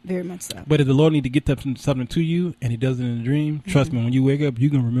than we are. Very much so. But if the Lord need to get something to you, and He does it in a dream, trust me, when you wake up, you're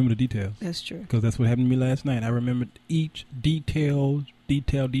gonna remember the details. That's true. Because that's what happened to me last night. I remembered each detail,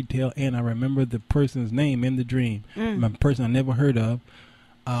 and I remember the person's name in the dream. My person I never heard of.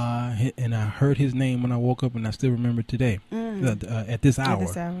 And I heard his name when I woke up, and I still remember today at this hour,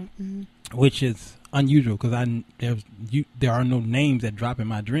 which is unusual because there are no names that drop in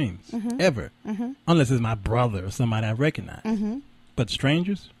my dreams ever, unless it's my brother or somebody I recognize. But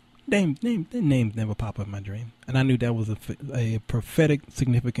strangers, their names never pop up in my dream, and I knew that was a prophetic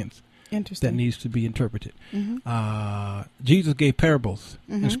significance that needs to be interpreted. Jesus gave parables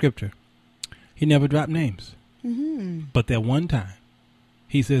in Scripture. He never dropped names, but that one time.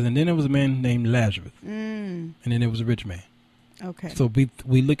 He says, and then there was a man named Lazarus, and then there was a rich man. Okay. So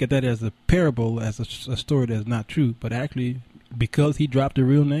we look at that as a parable, as a story that's not true, but actually, because he dropped the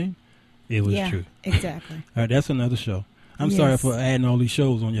real name, it was true. Exactly. All right, that's another show. I'm sorry for adding all these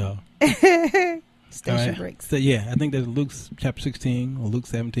shows on y'all. Station breaks. So, I think there's Luke chapter 16 or Luke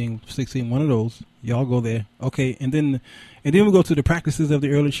 17, 16, one of those. Y'all go there. Okay, and then we go to the practices of the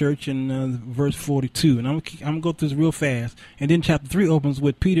early church in verse 42. And I'm going to go through this real fast. And then chapter 3 opens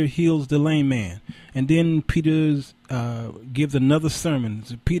with Peter heals the lame man. And then Peter's gives another sermon.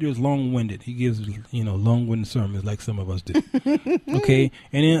 So Peter is long-winded. He gives, long-winded sermons like some of us do. Okay,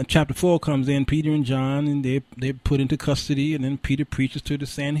 and then chapter 4 comes in, Peter and John, and they're put into custody. And then Peter preaches to the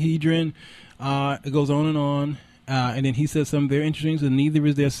Sanhedrin. It goes on and on. And then he says something very interesting. So neither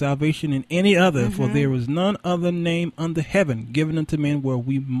is there salvation in any other, for there is none other name under heaven given unto men where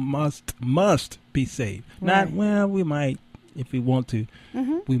we must be saved. Right. Not, well, we might if we want to.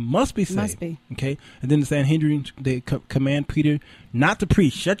 We must be saved. Must be. Okay. And then the Sanhedrin, they command Peter not to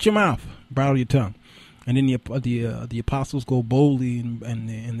preach. Shut your mouth. Bridle your tongue. And then the apostles go boldly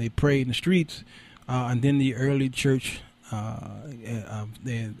and they pray in the streets. And then the early church.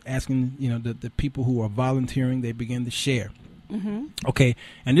 They're asking, the people who are volunteering, they begin to share. Okay,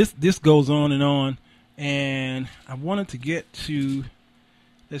 and this goes on, and I wanted to get to,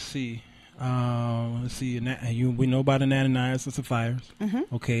 let's see, we know about the Ananias and Sapphira.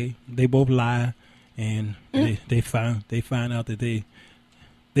 Okay, they both lie, and they find out that they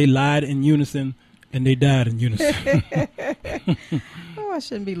lied in unison, and they died in unison. Oh, I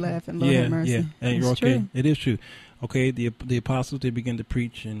shouldn't be laughing. Lord have mercy. Yeah, it's okay. True. It is true. Okay, the apostles, they begin to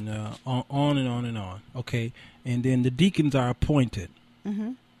preach, and on and on and on. Okay, and then the deacons are appointed.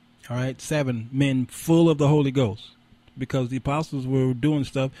 All right, 7 men full of the Holy Ghost, because the apostles were doing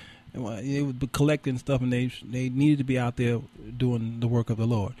stuff. They would be collecting stuff, and they needed to be out there doing the work of the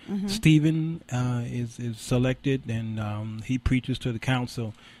Lord. Mm-hmm. Stephen is selected, and he preaches to the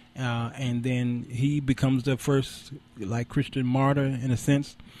council, and then he becomes the first Christian martyr in a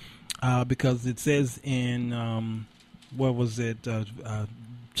sense, because it says in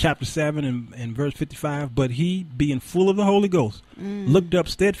chapter 7 and verse 55, but he, being full of the Holy Ghost, looked up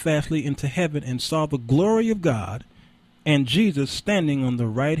steadfastly into heaven and saw the glory of God and Jesus standing on the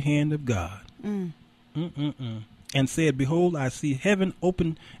right hand of God. And said, behold, I see heaven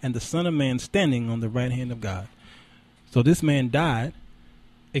open and the Son of Man standing on the right hand of God. So this man died,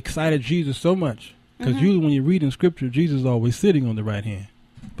 excited Jesus so much, because usually when you read in Scripture, Jesus is always sitting on the right hand.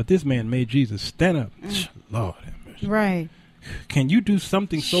 But this man made Jesus stand up. Lord have mercy. Right. Can you do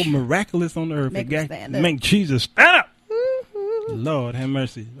something so miraculous on the earth? Make Jesus stand up. Lord have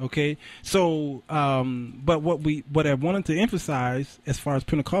mercy. Okay. So, but what I wanted to emphasize as far as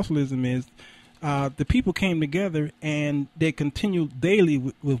Pentecostalism is, the people came together and they continued daily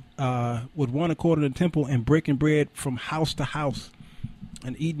with one accord in the temple and breaking bread from house to house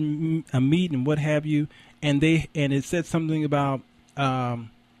and eating a meat and what have you. And it said something about, matter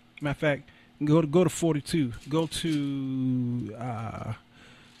of fact, go to 42. Go to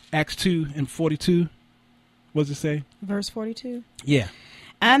Acts 2 and 42. What does it say? Verse 42. Yeah.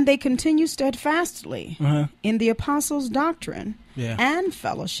 And they continue steadfastly in the apostles' doctrine and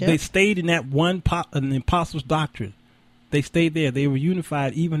fellowship. They stayed in that in the apostles' doctrine. They stayed there. They were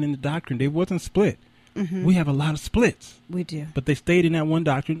unified even in the doctrine. They wasn't split. We have a lot of splits. We do. But they stayed in that one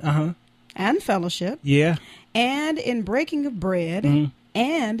doctrine. And fellowship. Yeah. And in breaking of bread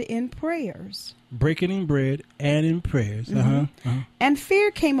and in prayers. Breaking in bread and in prayers. And fear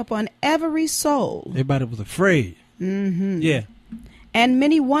came upon every soul. Everybody was afraid. Yeah. And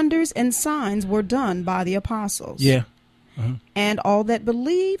many wonders and signs were done by the apostles. Yeah. And all that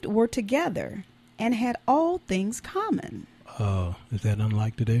believed were together and had all things common. Is that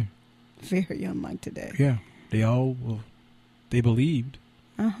unlike today? Very unlike today. Yeah. They believed.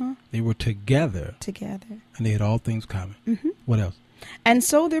 They were together. And they had all things common. What else? And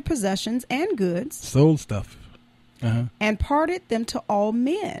sold their possessions and goods. Sold stuff. And parted them to all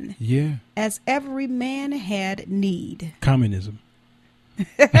men. Yeah. As every man had need. Communism.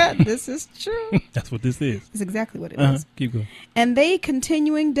 This is true. That's what this is. It's exactly what it is. Keep going. And they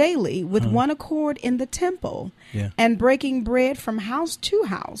continuing daily with one accord in the temple and breaking bread from house to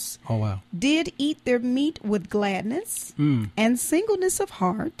house. Oh, wow. Did eat their meat with gladness and singleness of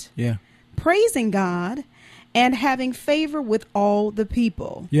heart. Yeah. Praising God and having favor with all the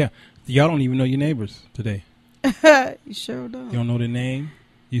people. Yeah. Y'all don't even know your neighbors today. You sure don't. You don't know their name.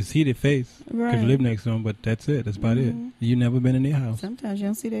 You see their face because you live next to them, but that's it. That's about it. You never been in their house. Sometimes you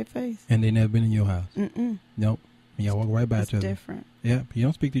don't see their face. And they never been in your house. Nope. And y'all walk right by each other. It's different. Yeah. You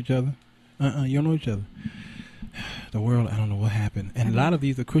don't speak to each other. You don't know each other. The world, I don't know what happened. And a lot of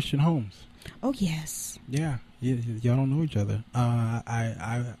these are Christian homes. Oh, yes. Yeah. Y'all don't know each other.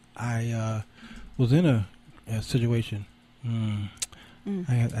 I was in a situation. I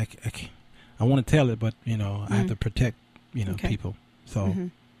want to tell it, but, I have to protect, people. So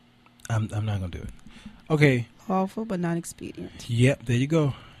I'm not going to do it. Okay. Lawful, but not expedient. Yep, there you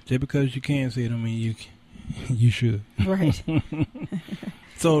go. Just because you can say it, I mean, you should. Right.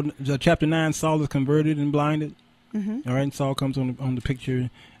 So chapter 9, Saul is converted and blinded. All right, and Saul comes on the picture,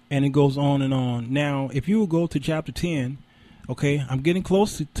 and it goes on and on. Now, if you will go to chapter 10, okay, I'm getting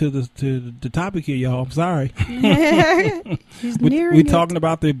close to the topic here, y'all. I'm sorry. We're talking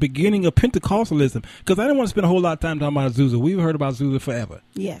about the beginning of Pentecostalism, because I didn't want to spend a whole lot of time talking about Azusa. We've heard about Azusa forever.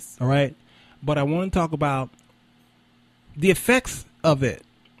 Yes. All right, but I want to talk about the effects of it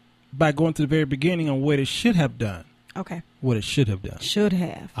by going to the very beginning on what it should have done. Okay. What it should have done. Should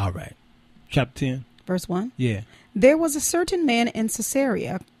have. All right. Chapter 10. Verse 1. Yeah. There was a certain man in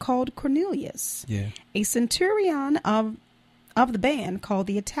Caesarea called Cornelius. Yeah. A centurion of the band called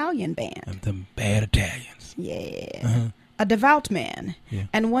the Italian band. Of the bad Italians. Yeah. A devout man. Yeah.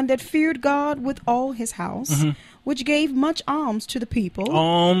 And one that feared God with all his house, which gave much alms to the people.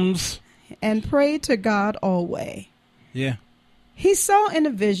 Alms. And prayed to God always. Yeah. He saw in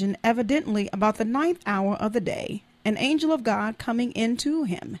a vision, evidently about the 9th hour of the day, an angel of God coming in to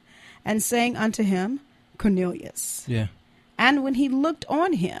him and saying unto him, Cornelius. Yeah. And when he looked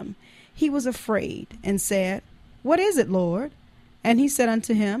on him, he was afraid and said, What is it, Lord? And he said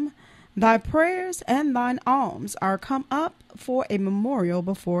unto him, Thy prayers and thine alms are come up for a memorial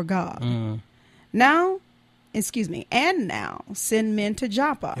before God. And now send men to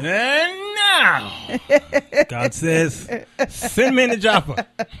Joppa. And now. God says, send me in the Joppa.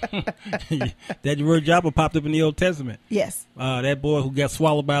 That word Joppa popped up in the Old Testament. Yes. That boy who got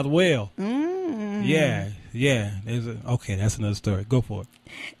swallowed by the whale. Mm. Yeah. Okay, that's another story. Go for it.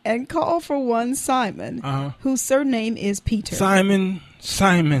 And call for one Simon, whose surname is Peter.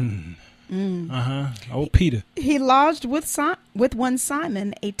 Simon. Oh, Peter. He lodged with one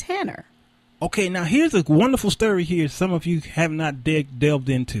Simon, a tanner. Okay, now here's a wonderful story here some of you have not delved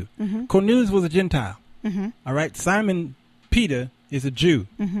into. Mm-hmm. Cornelius was a Gentile. Mm-hmm. All right, Simon Peter is a Jew.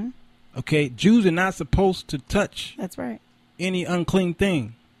 Mm-hmm. Okay, Jews are not supposed to touch. That's right. Any unclean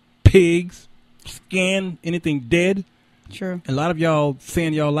thing. Pigs, skin, anything dead. True. A lot of y'all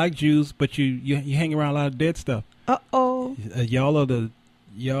saying y'all like Jews, but you hang around a lot of dead stuff. Uh-oh.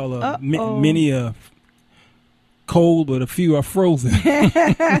 Many are cold, but a few are frozen.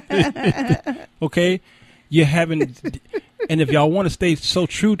 Okay, you haven't. And if y'all want to stay so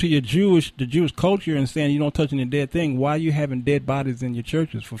true to the Jewish culture and saying you don't touch any dead thing, why are you having dead bodies in your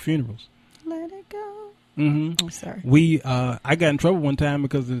churches for funerals? Let it go. Mm-hmm. Oh, sorry. I got in trouble one time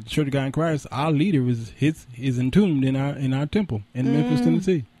because the Church of God in Christ, our leader is entombed in our temple in Memphis,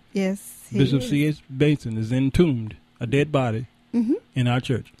 Tennessee. Yes, Bishop C.H. Basin is entombed, a dead body in our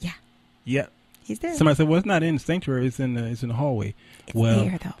church. Yeah. Yep. He's there. Somebody said, "Well, it's not in the sanctuary; it's in the hallway." It's well,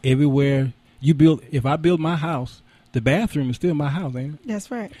 there, though. Everywhere you build, if I build my house, the bathroom is still my house, ain't it?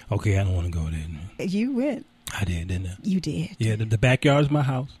 That's right. Okay, I don't want to go there. You went. I did, didn't I? You did. Yeah, the backyard is my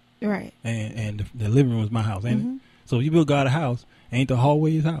house. Right. And the living room is my house, ain't it? So if you build God a house, ain't the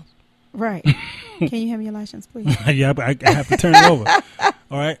hallway his house? Right. Can you have me your license, please? Yeah, I have to turn it over.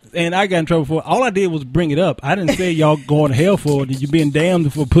 All right. And I got in trouble for it. All I did was bring it up. I didn't say y'all going to hell for it. You're being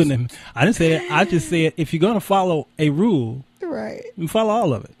damned for putting them. I didn't say that. I just said if you're going to follow a rule, right, you follow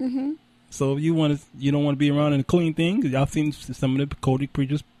all of it. Mm-hmm. So if you don't want to be around in a clean thing, because y'all seen some of the COGIC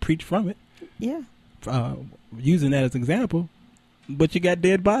preachers preach from it. Yeah. Using that as an example. But you got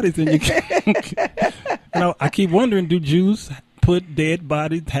dead bodies in your I keep wondering, do Jews put dead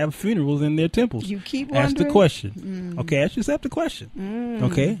bodies, have funerals in their temples? You keep wondering. Ask the question. Okay, ask yourself the question.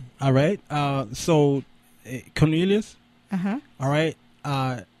 Okay, all right. So Cornelius. All right.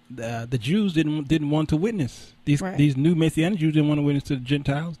 The Jews didn't want to witness. These new Messianic Jews didn't want to witness to the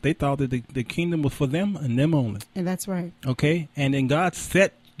Gentiles. They thought that the kingdom was for them and them only. And that's right. Okay, and then God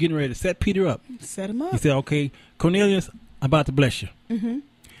getting ready to set Peter up. Set him up. He said, "Okay, Cornelius, I'm about to bless you."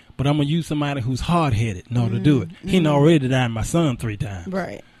 But I'm going to use somebody who's hard-headed in order to do it. He done already denied my son 3 times.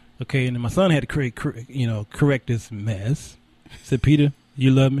 Right. Okay, and then my son had to correct this mess. Said, "Peter,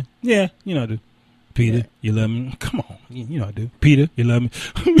 you love me?" "Yeah, I do." "Peter, yeah. You love me?" "Come on, I do." "Peter, you love me?"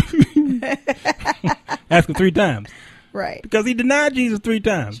 Ask him 3 times. Right. Because he denied Jesus 3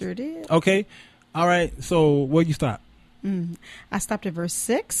 times. Sure did. Okay. All right, so where'd you stop? I stopped at verse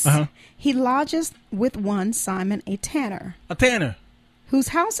 6. He lodges with one Simon, a tanner. A tanner. Whose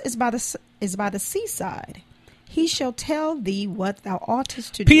house is by the seaside. He shall tell thee what thou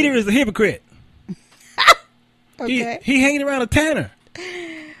oughtest to do. Peter is a hypocrite. Okay. He hanging around a tanner.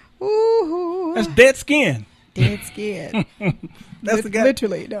 Ooh. That's dead skin. Dead skin. That's the guy.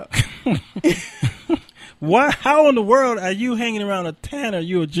 Literally, no. Why? How in the world are you hanging around a tanner?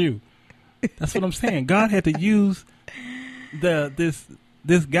 You're a Jew. That's what I'm saying. God had to use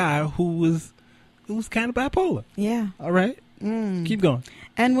this guy who was kind of bipolar. Yeah. All right. Keep going.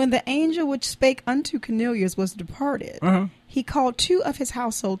 And when the angel which spake unto Cornelius was departed, he called 2 of his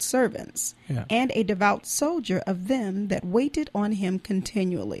household servants and a devout soldier of them that waited on him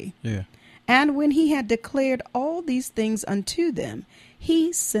continually. Yeah. And when he had declared all these things unto them,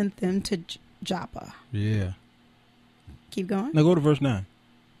 he sent them to Joppa. Yeah. Keep going. Now go to verse 9.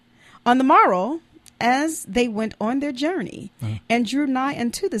 On the morrow, as they went on their journey and drew nigh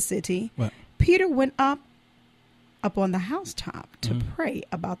unto the city, Peter went up on the housetop to pray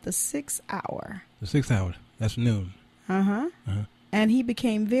about the 6th hour. The 6th hour. That's noon. And he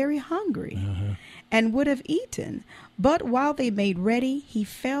became very hungry and would have eaten. But while they made ready, he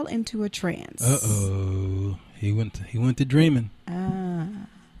fell into a trance. He went to dreaming.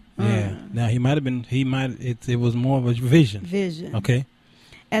 Yeah. Now it was more of a vision. Okay.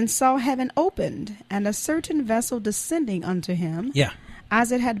 And saw heaven opened, and a certain vessel descending unto him. Yeah.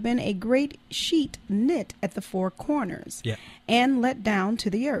 As it had been a great sheet knit at the 4 corners, and let down to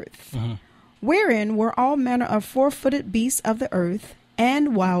the earth, wherein were all manner of 4-footed beasts of the earth,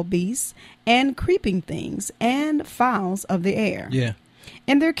 and wild beasts, and creeping things, and fowls of the air. Yeah.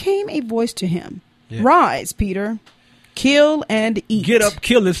 And there came a voice to him, Rise, Peter, kill and eat. Get up,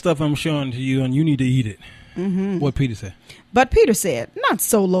 kill this stuff I'm showing to you, and you need to eat it. Mm-hmm. What Peter said? But Peter said, "Not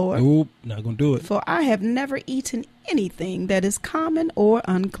so, Lord. Nope, not going to do it. For I have never eaten anything that is common or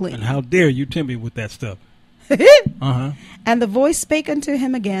unclean." And how dare you tempt me with that stuff? And the voice spake unto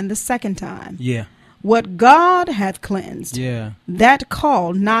him again the second time. Yeah. What God hath cleansed, Yeah. that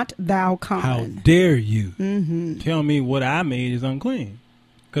call not thou common. How dare you Mm-hmm. tell me what I made is unclean?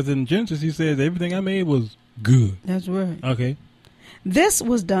 Because in Genesis he says everything I made was good. That's right. Okay. This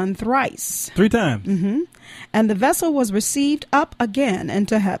was done thrice. 3 times. Mm-hmm. And the vessel was received up again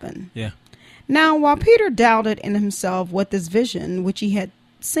into heaven. Yeah. Now, while Peter doubted in himself what this vision which he had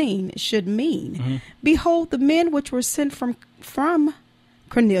seen should mean, behold, the men which were sent from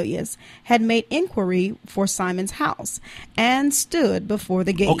Cornelius had made inquiry for Simon's house and stood before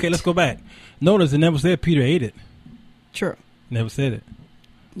the gate. Okay, let's go back. Notice it never said Peter ate it. True. Never said it.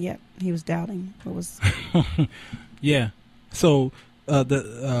 Yep, he was doubting. What was? Yeah. So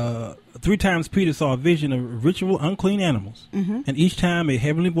the 3 times Peter saw a vision of ritual unclean animals, and each time a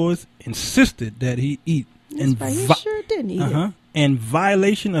heavenly voice insisted that he eat. That's right. He sure didn't eat it. In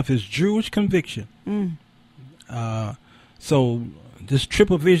violation of his Jewish conviction. So this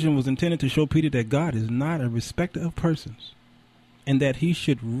triple vision was intended to show Peter that God is not a respecter of persons, and that he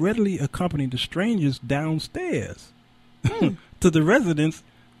should readily accompany the strangers downstairs to the residence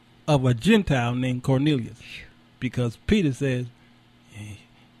of a Gentile named Cornelius. Because Peter says,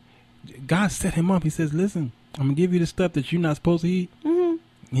 God set him up. He says, listen, I'm going to give you the stuff that you're not supposed to eat.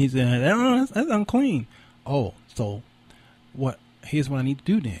 He said, oh, that's unclean. Oh, so what? Here's what I need to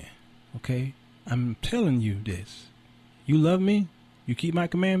do then. Okay? I'm telling you this. You love me? You keep my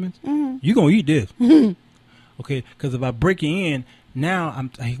commandments? You're going to eat this. Okay? Because if I break you in, now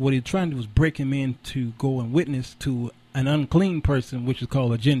what he's trying to do is break him in to go and witness to an unclean person, which is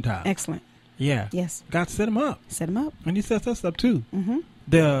called a Gentile. Excellent. Yeah. Yes. God set him up. Set him up. And he sets us up too.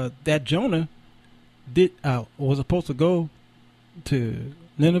 That Jonah was supposed to go to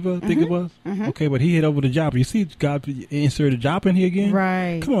Nineveh, I think it was. Okay, but he hit over the Joppa. You see, God inserted Joppa in here again.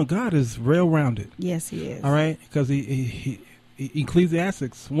 Right. Come on, God is well-rounded. Yes, he is. All right, because he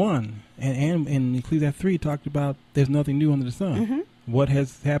Ecclesiastes 1 and Ecclesiastes 3 talked about there's nothing new under the sun. What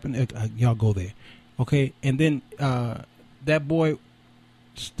has happened? Y'all go there. Okay, and then that boy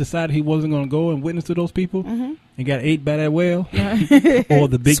decided he wasn't going to go and witness to those people and got ate by that whale or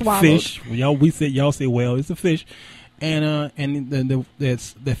the big fish. Y'all say whale, it's a fish. And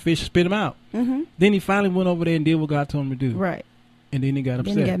the fish spit him out. Then he finally went over there and did what God told him to do. Right. And then he got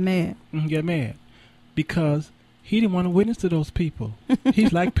upset. Then he got mad. He got mad because he didn't want to witness to those people.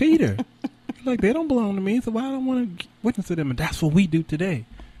 He's like Peter. He's like, they don't belong to me, so why I don't want to witness to them? And that's what we do today.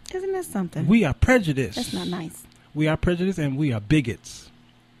 Isn't that something? We are prejudiced. That's not nice. We are prejudiced and we are bigots.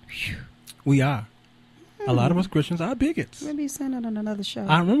 We are. A lot of us Christians are bigots. Maybe you send it on another show.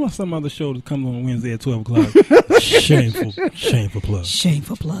 I remember some other show that comes on Wednesday at 12 o'clock. Shameful plug. Shameful plug.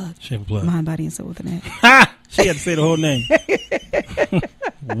 Shameful plug. Mind, body, and soul with an A. Ha! She had to say the whole name.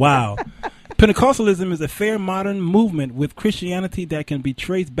 Wow. Pentecostalism is a fair modern movement with Christianity that can be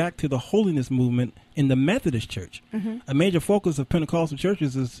traced back to the holiness movement in the Methodist Church. A major focus of Pentecostal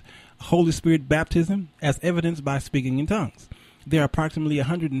churches is Holy Spirit baptism, as evidenced by speaking in tongues. There are approximately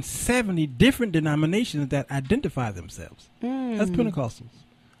 170 different denominations that identify themselves as Pentecostals.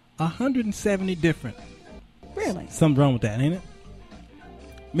 170 different. Really? Something's wrong with that, ain't it?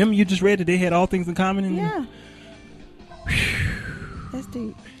 Remember you just read that they had all things in common? Yeah. That's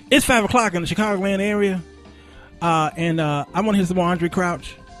deep. It's 5 o'clock in the Chicagoland area. And I want to hear some more Andre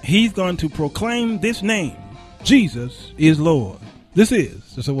Crouch. He's going to proclaim this name. Jesus is Lord. This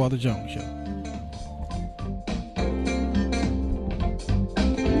is the Sir Walter Jones Show.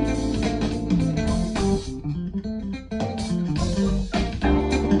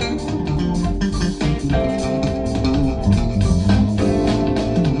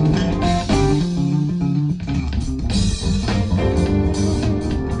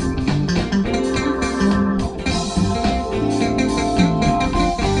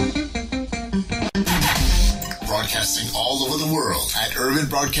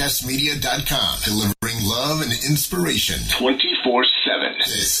 urbanbroadcastmedia.com, delivering love and inspiration 24/7.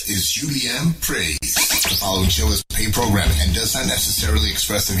 This is UBM Praise. The following show is paid programming and does not necessarily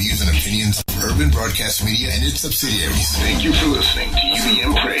express the views and opinions of Urban Broadcast Media and its subsidiaries. Thank you for listening to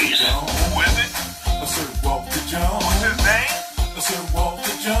UBM Praise. Who is it? Sir Walter Jones. What's his name? Sir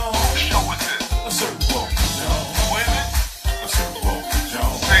Walter Jones. What show is this? Sir Walter Jones. Who is it? Sir Walter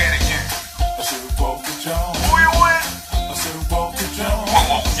Jones. Say it again. Sir Walter Jones. Who you with? Sir Walter Jones. One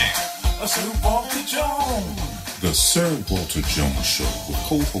more again. Sir Walter Jones. The Sir Walter Jones Show with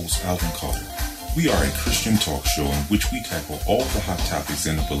co-host Alvin Carter. We are a Christian talk show in which we tackle all the hot topics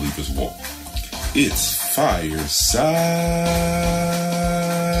in the believer's walk. It's Fireside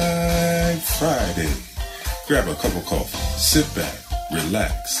Friday. Grab a cup of coffee, sit back,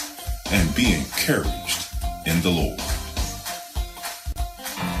 relax, and be encouraged in the Lord.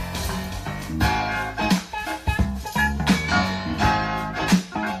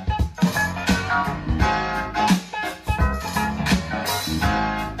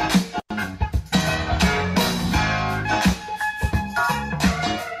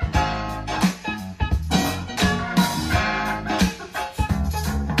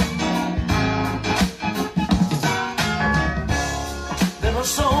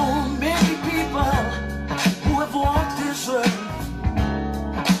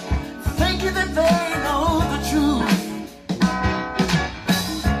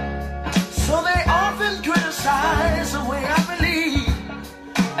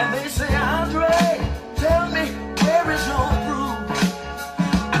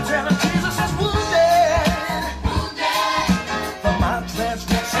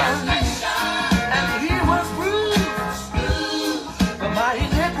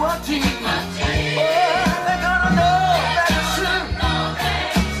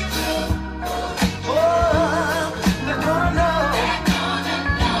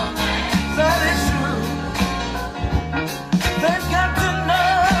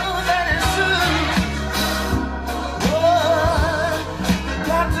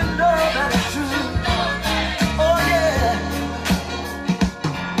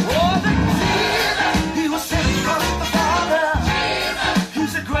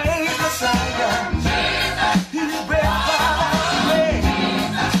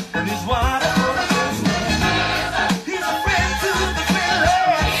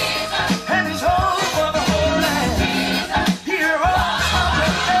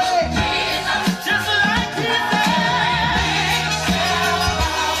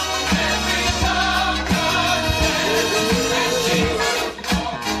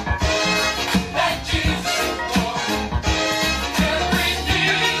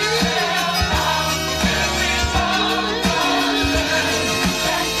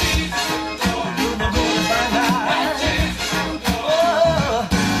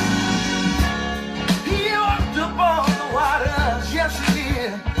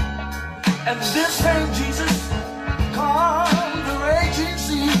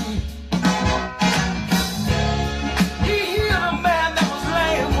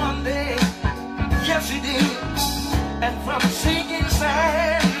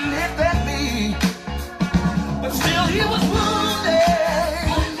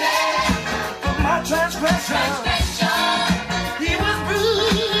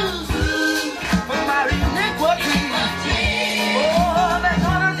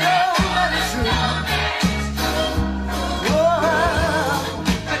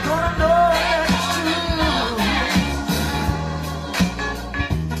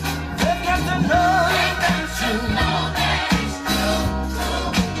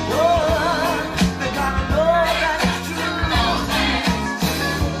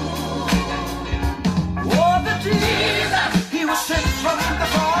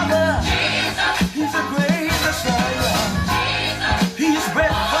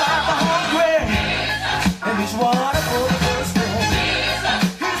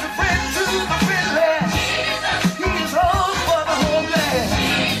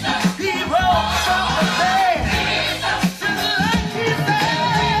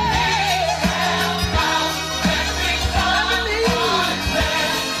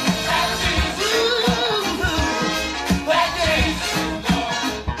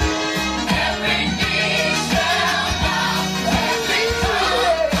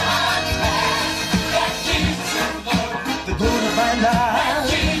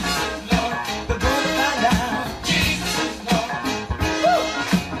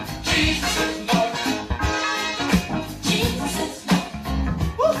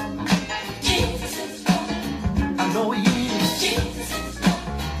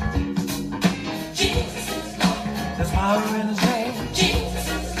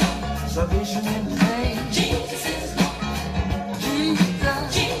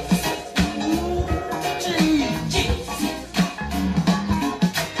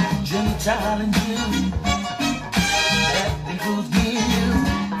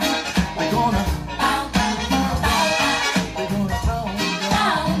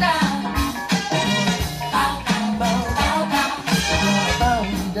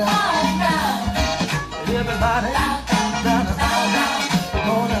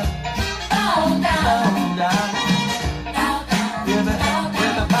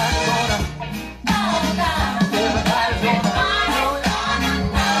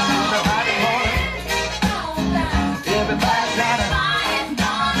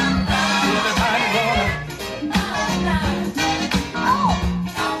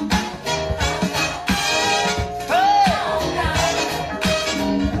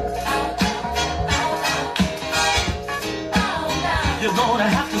 gonna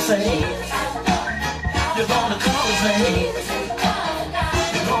have to say, you're gonna call his name.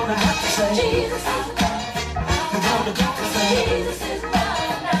 You're gonna have to say, you're gonna call his name.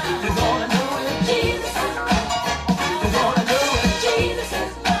 You're gonna do it. You're gonna do it.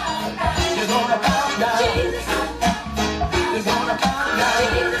 You're gonna bow down. You're gonna bow down.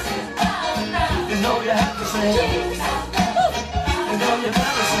 You know you have to say, you know you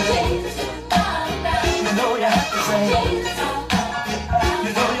gotta say, you know you have to say,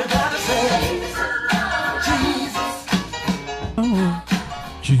 you know you gotta say, Jesus. Oh,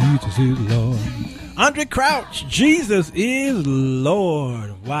 Jesus is Lord. Andre Crouch, Jesus is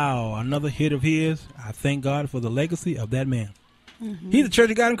Lord. Wow, another hit of his. I thank God for the legacy of that man. Mm-hmm. He's a Church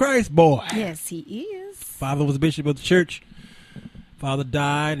of God in Christ boy. Yes, he is. Father was bishop of the church. Father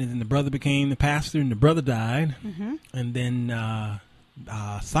died, and then the brother became the pastor, and the brother died. Mm-hmm. And then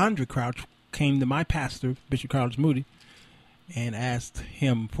Sandra Crouch came to my pastor, Bishop Carlos Moody, and asked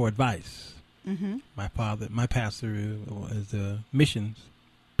him for advice. Mm-hmm. My pastor is the missions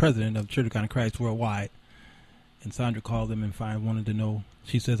president of the Church of God in Christ worldwide. And Sandra called him and wanted to know.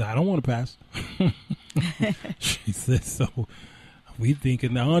 She says, I don't want to pass. She says, so we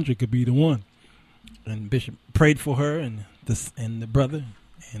thinking that Andre could be the one. And Bishop prayed for her and the brother,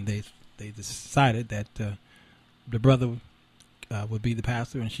 and they decided that the brother would be the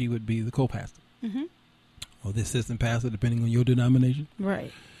pastor and she would be the co-pastor. Mm-hmm. Or the assistant pastor, depending on your denomination.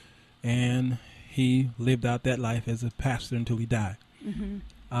 Right. And he lived out that life as a pastor until he died. Mm-hmm.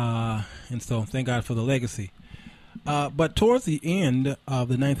 And so thank God for the legacy. But towards the end of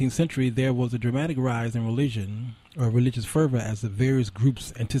the 19th century, there was a dramatic rise in religion or religious fervor as the various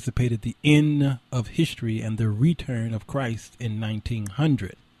groups anticipated the end of history and the return of Christ in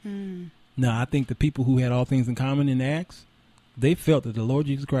 1900. Mm. Now, I think the people who had all things in common in Acts, they felt that the Lord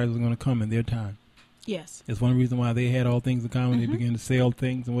Jesus Christ was going to come in their time. Yes. It's one reason why they had all things in common. Mm-hmm. They began to sell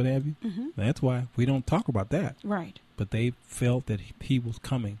things and what have you. Mm-hmm. That's why we don't talk about that. Right. But they felt that he was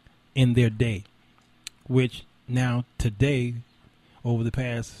coming in their day, which now today, over the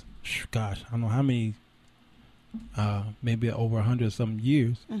past, I don't know how many, maybe over 100 some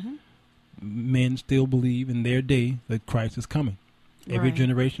years, mm-hmm. men still believe in their day that Christ is coming. Right. Every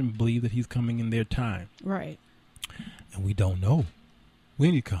generation believes that he's coming in their time. Right. And we don't know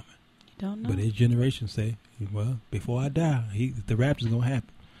when he's coming. You don't know. But his generation say, well, before I die, the rapture's going to happen.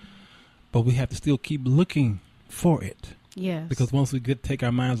 But we have to still keep looking for it. Yes. Because once we take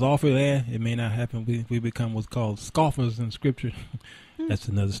our minds off of that, it may not happen. We become what's called scoffers in Scripture. That's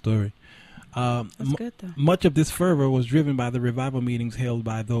another story. That's good, though. Much of this fervor was driven by the revival meetings held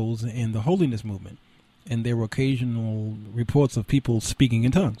by those in the holiness movement. And there were occasional reports of people speaking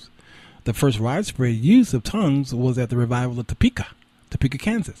in tongues. The first widespread use of tongues was at the revival of Topeka,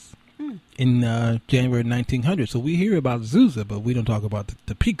 Kansas, in January 1900. So we hear about Azusa, but we don't talk about the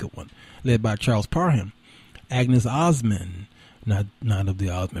Topeka one, led by Charles Parham. Agnes Osmond, not of the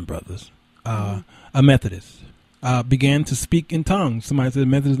Osmond brothers, a Methodist, began to speak in tongues. Somebody said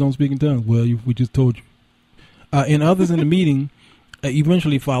Methodists don't speak in tongues. Well, we just told you. And others in the meeting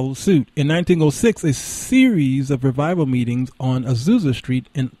eventually followed suit. In 1906, a series of revival meetings on Azusa Street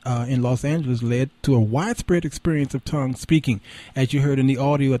in Los Angeles led to a widespread experience of tongue speaking, as you heard in the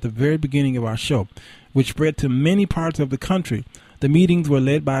audio at the very beginning of our show, which spread to many parts of the country. The meetings were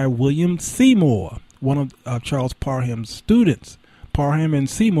led by William Seymour, one of Charles Parham's students. Parham and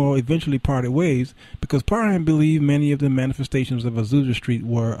Seymour eventually parted ways because Parham believed many of the manifestations of Azusa Street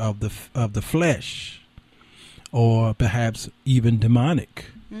were of the flesh, or perhaps even demonic.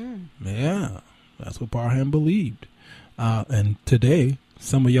 Yeah, that's what Parham believed. And today,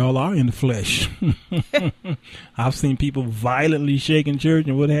 some of y'all are in the flesh. I've seen people violently shaking church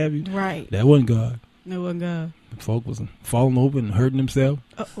and what have you. Right. That wasn't God. That wasn't God. Folk was falling over and hurting themselves.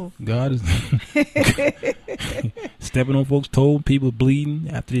 Uh-oh. God is stepping on folks' toes, people bleeding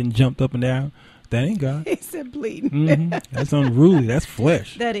after they jumped up and down. That ain't God. He said bleeding. Mm-hmm. That's unruly. That's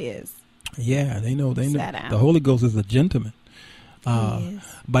flesh. That is. Yeah, they know. The out. Holy Ghost is a gentleman.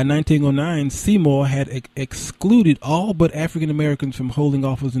 By 1909, Seymour had excluded all but African Americans from holding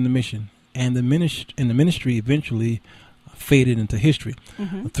office in the mission, and the ministry eventually faded into history.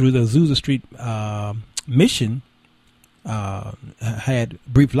 Mm-hmm. Through the Azusa Street mission had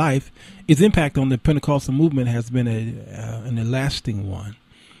brief life, its impact on the Pentecostal movement has been a lasting one.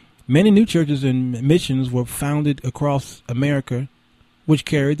 Many new churches and missions were founded across America, which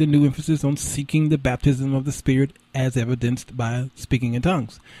carried the new emphasis on seeking the baptism of the Spirit as evidenced by speaking in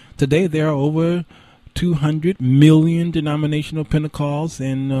tongues. Today, there are over 200 million denominational Pentecostals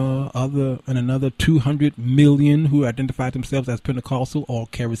and another 200 million who identify themselves as Pentecostal or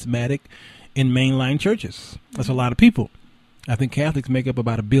Charismatic in mainline churches. That's a lot of people. I think Catholics make up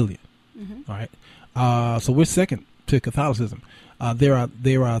about 1 billion. All right. So we're second to Catholicism. There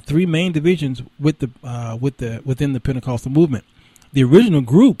are 3 main divisions within the Pentecostal movement. The original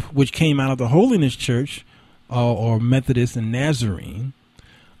group, which came out of the Holiness Church, or Methodist and Nazarene,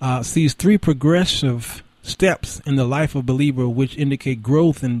 sees 3 progressive steps in the life of a believer which indicate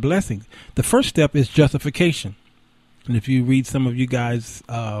growth and blessings. The first step is justification. And if you read some of you guys'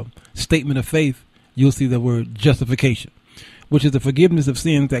 statement of faith, you'll see the word justification, which is the forgiveness of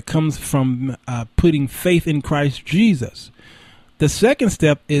sins that comes from putting faith in Christ Jesus. The second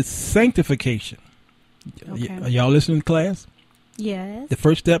step is sanctification. Okay. Are y'all listening to class? Yes. The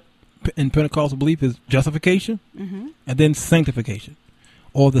first step in Pentecostal belief is justification, and then sanctification,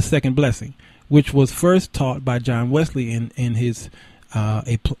 or the second blessing, which was first taught by John Wesley in his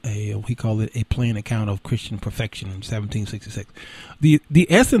we call it a plain account of Christian perfection in 1766. The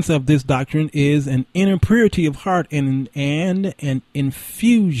essence of this doctrine is an inner purity of heart and an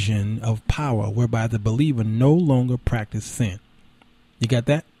infusion of power whereby the believer no longer practices sin. You got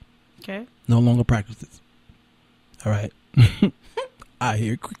that? Okay. No longer practices. All right. I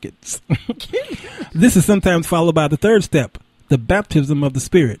hear crickets. This is sometimes followed by the third step, the baptism of the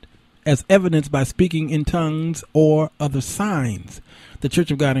Spirit, as evidenced by speaking in tongues or other signs. The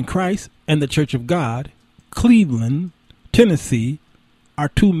Church of God in Christ and the Church of God, Cleveland, Tennessee, are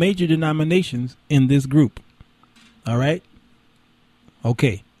 2 major denominations in this group. All right?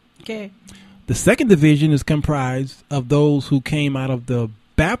 Okay. Okay. The second division is comprised of those who came out of the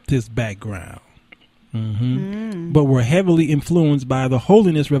Baptist background, but were heavily influenced by the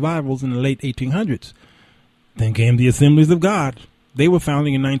holiness revivals in the late 1800s. Then came the Assemblies of God. They were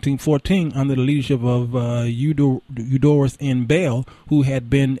founded in 1914 under the leadership of Eudorus N. Bell, who had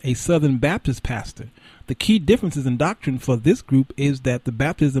been a Southern Baptist pastor. The key differences in doctrine for this group is that the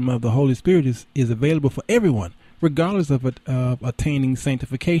baptism of the Holy Spirit is available for everyone, regardless of attaining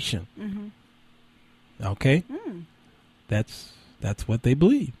sanctification. Okay? That's what they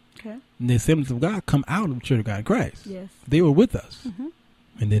believe. Okay. And the Assemblies of God come out of the Church of God in Christ. Yes. They were with us.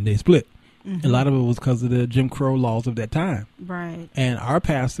 And then they split. A lot of it was because of the Jim Crow laws of that time. Right. And our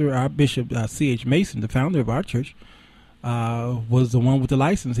pastor, our bishop, C.H. Mason, the founder of our church, was the one with the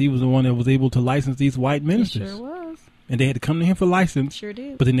license. He was the one that was able to license these white ministers. He sure was. And they had to come to him for license. Sure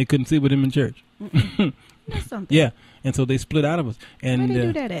did. But then they couldn't sit with him in church. That's something. Yeah. And so they split out of us. And where did they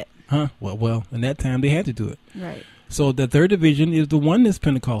do that at? Huh? Well, in that time they had to do it. Right. So the third division is the Oneness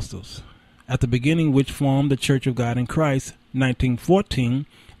Pentecostals. At the beginning, which formed the Church of God in Christ, 1914,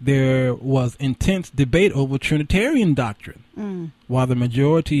 there was intense debate over Trinitarian doctrine. While the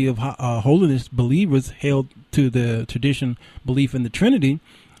majority of holiness believers held to the tradition belief in the Trinity,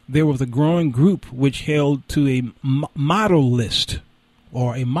 there was a growing group which held to a model list,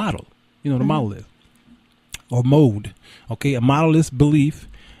 or a model. You know what a model is? Or mode. Okay, a modalist belief,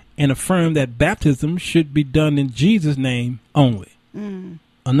 and affirmed that baptism should be done in Jesus' name only.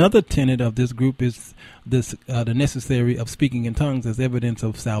 Another tenet of this group is the necessary of speaking in tongues as evidence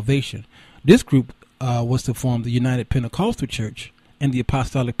of salvation. This group was to form the United Pentecostal Church and the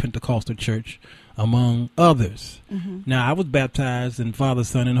Apostolic Pentecostal Church, among others. Now, I was baptized in Father,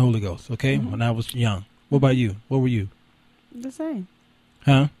 Son, and Holy Ghost, okay, when I was young. What about you? What were you? The same.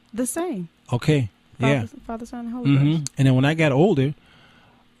 Huh? The same. Okay. Father, Father, Son, and Holy Ghost. And then when I got older,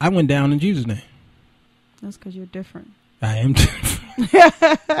 I went down in Jesus' name. That's because you're different. I am different.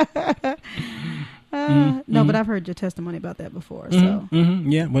 No, but I've heard your testimony about that before. So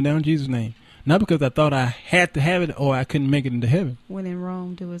yeah, went down in Jesus' name. Not because I thought I had to have it or I couldn't make it into heaven. When in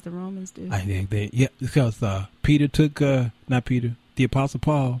Rome, do as the Romans do. Yeah, because Peter took, not Peter, the Apostle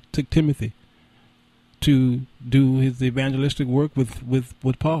Paul took Timothy to do his evangelistic work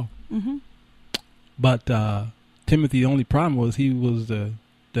with Paul. But Timothy, the only problem was he was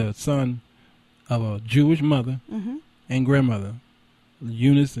the son of a Jewish mother and grandmother,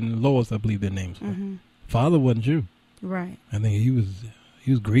 Eunice and Lois, I believe their names were. Father wasn't Jew. Right. I think he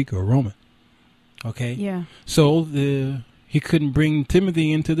was Greek or Roman. Okay. Yeah. So he couldn't bring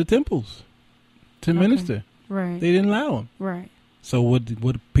Timothy into the temples to minister. Right. They didn't allow him. Right. So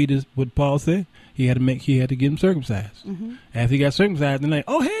what Paul said? He had to get him circumcised. After he got circumcised, they're like,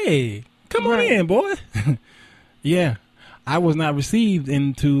 oh hey, come on in, boy. Yeah. I was not received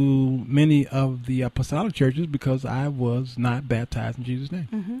into many of the apostolic churches because I was not baptized in Jesus'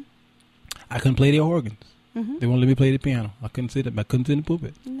 name. I couldn't play the organs. They wouldn't let me play the piano. I couldn't sit in the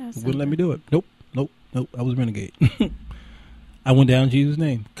pulpit. They wouldn't let me do it. Nope. I was a renegade. I went down in Jesus'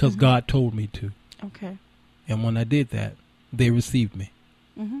 name because God told me to. Okay. And when I did that, they received me.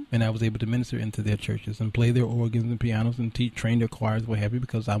 And I was able to minister into their churches and play their organs and pianos and train their choirs, what have you,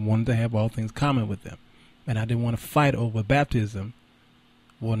 because I wanted to have all things common with them. and I didn't want to fight over baptism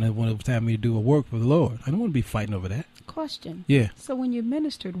when it was time for me to do a work for the Lord. I don't want to be fighting over that. Question. Yeah. So when you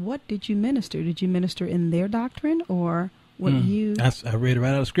ministered, what did you minister? Did you minister in their doctrine, or what you? I read it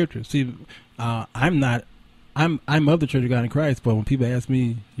right out of Scripture. See, I'm of the Church of God in Christ, but when people ask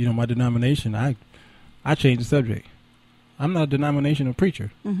me, my denomination, I change the subject. I'm not a denominational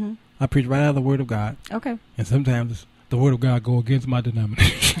preacher. Mm-hmm. I preach right out of the Word of God. Okay. And sometimes the Word of God go against my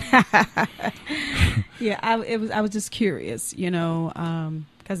denomination. Yeah, I was just curious,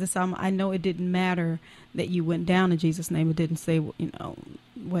 because I know it didn't matter that you went down in Jesus' name. It didn't say,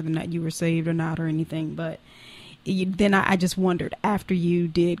 whether or not you were saved or not or anything. But then I just wondered, after you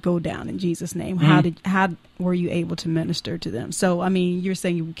did go down in Jesus' name, how were you able to minister to them? So, I mean, you're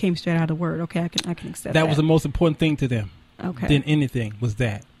saying you came straight out of the Word. Okay, I can accept that. That was the most important thing to them. Okay. Than anything was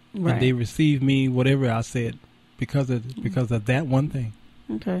that. Right. And they received me, whatever I said, because of that one thing.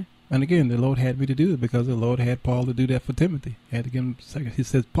 Okay. And again, the Lord had me to do it because the Lord had Paul to do that for Timothy. He had to give him a second. He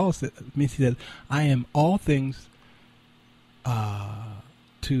said, he said, I am all things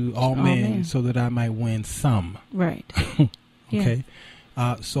to all men so that I might win some. Right. Okay.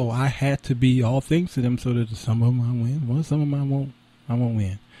 Yeah. So I had to be all things to them so that some of them I win. Well, some of them I won't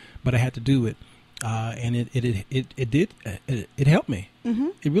win. But I had to do it. And it helped me. Mm-hmm.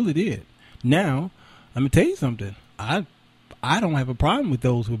 It really did. Now, let me tell you something. I don't have a problem with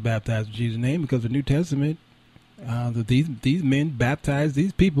those who are baptized in Jesus' name, because the New Testament, these men baptized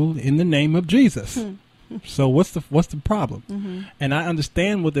these people in the name of Jesus. Mm-hmm. So what's the problem? Mm-hmm. And I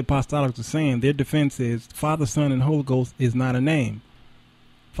understand what the apostolics are saying. Their defense is Father, Son, and Holy Ghost is not a name.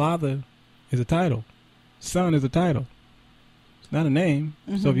 Father is a title. Son is a title. It's not a name.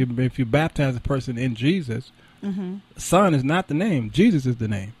 Mm-hmm. So if you baptize a person in Jesus, mm-hmm. Son is not the name. Jesus is the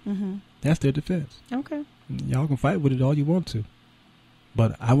name. Mm-hmm. That's their defense. Okay. Y'all can fight with it all you want to,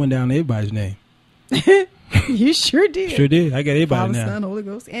 but I went down everybody's name. You sure did. Sure did. I got everybody Father, now. Son, Holy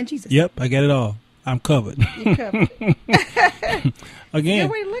Ghost, and Jesus. Yep, I got it all. I'm covered. You're covered. Again,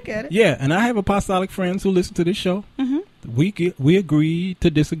 good way to look at it. Yeah, and I have apostolic friends who listen to this show. Mm-hmm. We agree to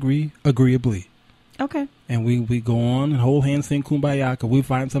disagree agreeably. Okay. And we go on and hold hands, sing kumbaya, 'cause we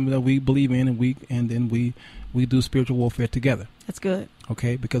find something that we believe in, and then we do spiritual warfare together. That's good.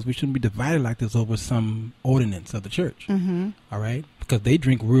 Okay, because we shouldn't be divided like this over some ordinance of the church. Mm-hmm. All right, because they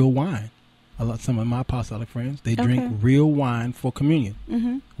drink real wine. Some of my apostolic friends, they drink real wine for communion.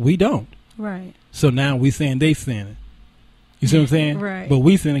 Mm-hmm. We don't. Right. So now we saying they sinning. You see what I'm saying? Right. But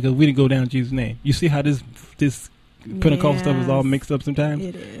we sinning because we didn't go down in Jesus' name. You see how this Pentecostal stuff is all mixed up sometimes?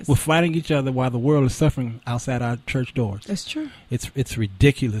 It is. We're fighting each other while the world is suffering outside our church doors. That's true. It's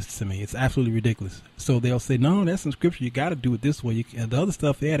ridiculous to me. It's absolutely ridiculous. So they'll say, no, that's in Scripture. You got to do it this way. And the other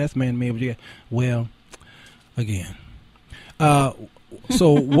stuff, that's man-made. Well, again.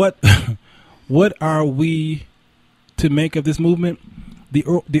 So what are we to make of this movement?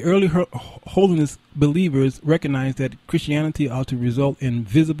 The early holiness believers recognized that Christianity ought to result in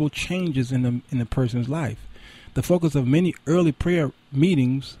visible changes in the person's life. The focus of many early prayer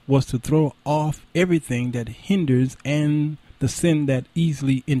meetings was to throw off everything that hinders and the sin that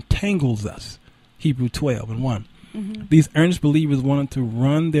easily entangles us. Hebrews 12:1. Mm-hmm. These earnest believers wanted to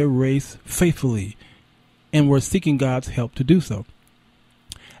run their race faithfully and were seeking God's help to do so.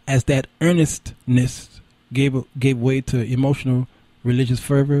 As that earnestness gave way to emotional religious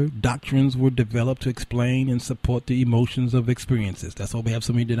fervor, doctrines were developed to explain and support the emotions of experiences. That's why we have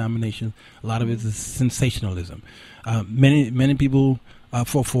so many denominations. A lot of it is sensationalism. Many people,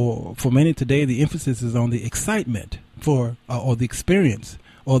 for many today, the emphasis is on the excitement or the experience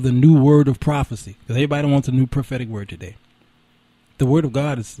or the new word of prophecy. Because everybody wants a new prophetic word today. The word of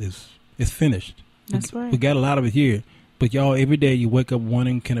God is finished. That's right. We got a lot of it here. But y'all, every day you wake up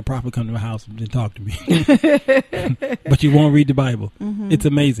wondering, can a prophet come to my house and talk to me? But you won't read the Bible. Mm-hmm. It's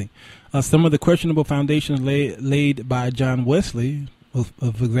amazing. Some of the questionable foundations laid by John Wesley, for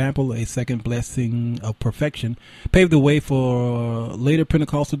example, a second blessing of perfection, paved the way for later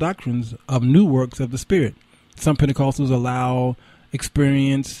Pentecostal doctrines of new works of the Spirit. Some Pentecostals allow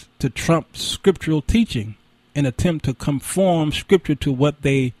experience to trump scriptural teaching and attempt to conform Scripture to what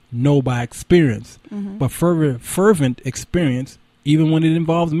they know by experience. Mm-hmm. But fervent experience, even when it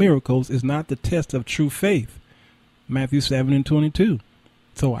involves miracles, is not the test of true faith. Matthew 7:22.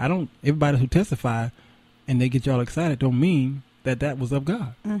 So everybody who testify and they get y'all excited don't mean that was of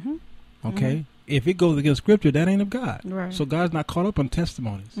God. Mm-hmm. Okay? Mm-hmm. If it goes against Scripture, that ain't of God. Right. So God's not caught up on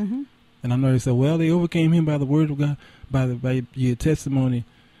testimonies. Mm-hmm. And I know they say, well, they overcame him by the word of God, by your testimony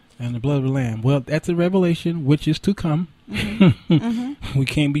and the blood of the Lamb. Well, that's a revelation which is to come. Mm-hmm. Mm-hmm. We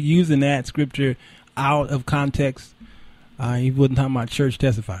can't be using that scripture out of context. He wasn't talking about church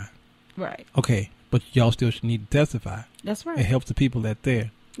testifying. Right. Okay. but y'all still should need to testify. That's right. It helps the people that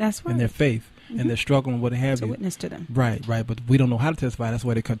there. That's right. In their faith. And they're struggling, what have to you. witness to them. Right. But we don't know how to testify. That's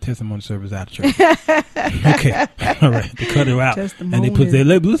why they cut testimony service out of church. Okay. All right. They cut it out. Testimony. And they put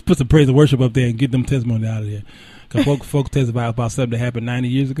let's put some praise and worship up there and get them testimony out of there. Because folks testify about something that happened 90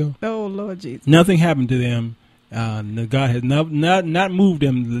 years ago. Oh, Lord Jesus. Nothing happened to them. God has not moved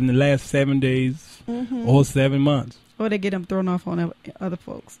them in the last 7 days or 7 months. Or they get them thrown off on other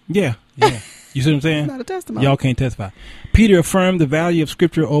folks. Yeah. You see what I'm saying? It's not a testimony. Y'all can't testify. Peter affirmed the value of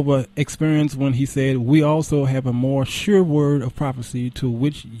Scripture over experience when he said, we also have a more sure word of prophecy to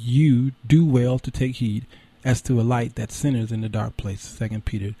which you do well to take heed as to a light that sinners in the dark place. 2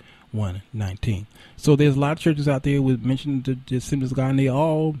 Peter 1:19. So there's a lot of churches out there with mentioned the Assemblies of God, and they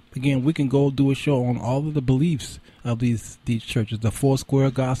all, again, we can go do a show on all of the beliefs of these churches. The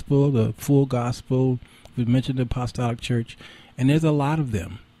Foursquare gospel, the full gospel. We mentioned the Apostolic Church, and there's a lot of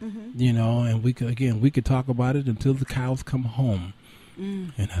them. And we could talk about it until the cows come home.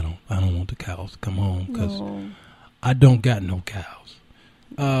 And I don't want the cows to come home because I don't got no cows.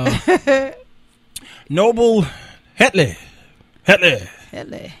 Noble Hetley.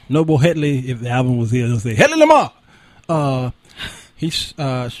 Noble Hetley, if the album was here, they'll say Hetley Lamar. She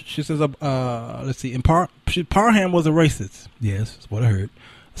says, let's see, Parham was a racist. Yes, that's what I heard.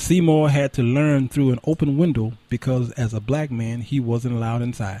 Seymour had to learn through an open window because as a black man, he wasn't allowed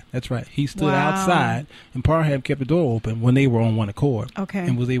inside. That's right. He stood outside, and Parham kept the door open when they were on one accord. Okay.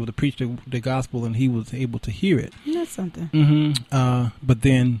 And was able to preach the gospel, and he was able to hear it. That's something. But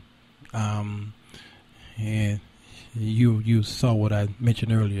then, and you saw what I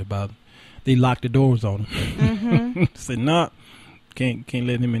mentioned earlier about they locked the doors on him. Said, no, can't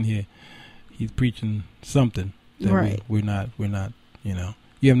let him in here. He's preaching something that right. we're not,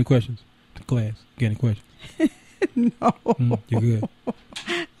 You have any questions? The class, get any questions? No. You're good.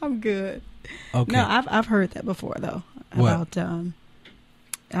 I'm good. Okay. No, I've heard that before though about them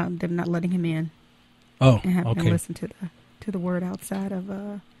not letting him in. Oh, and having okay. to listen to the word outside of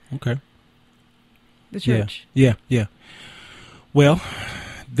the church. Yeah. Well,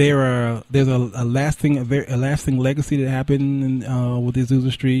 there's a lasting legacy that happened with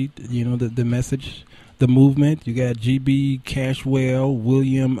Azusa Street. The message. The movement, you got G.B. Cashwell,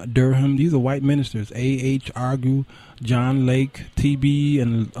 William Durham. These are white ministers. A.H. Argue, John Lake, T.B.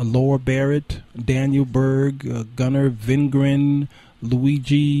 and Laura Barrett, Daniel Berg, Gunnar Vingren,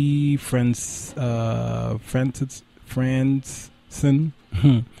 Luigi Franson,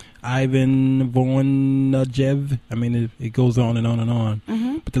 Ivan Vonajev. I mean, it goes on and on and on.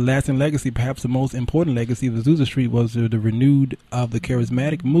 But the lasting legacy, perhaps the most important legacy of Azusa Street, was the renewed of the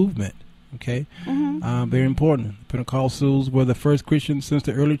Charismatic movement. Okay, very important. Pentecostals were the first Christians since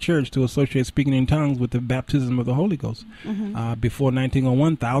the early church to associate speaking in tongues with the baptism of the Holy Ghost. Before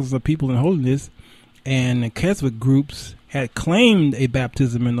 1901, thousands of people in holiness and Catholic groups had claimed a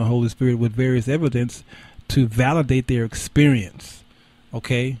baptism in the Holy Spirit with various evidence to validate their experience.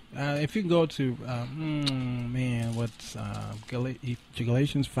 Okay, if you can go to what's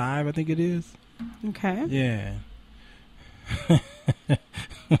Galatians 5, I think it is. Okay. Yeah.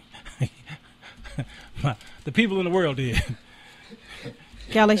 The people in the world did.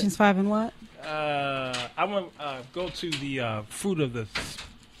 Galatians 5 and what? I want to go to the fruit of the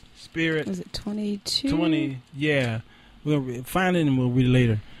Spirit. Is it 22? 20, yeah. We'll find it and we'll read it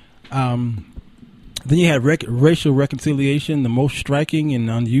later. Then you had racial reconciliation. The most striking and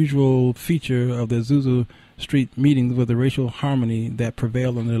unusual feature of the Azusa Street meetings was the racial harmony that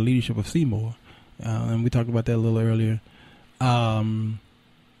prevailed under the leadership of Seymour. And we talked about that a little earlier.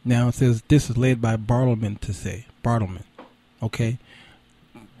 Now it says this is led by Bartleman to say. Bartleman. Okay.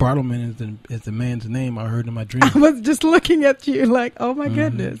 Bartleman is the man's name I heard in my dream. I was just looking at you like, oh my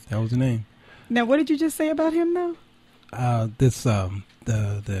goodness. That was the name. Now what did you just say about him though?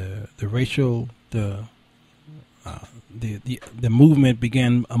 The racial the movement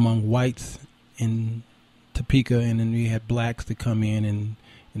began among whites in Topeka, and then we had blacks to come in and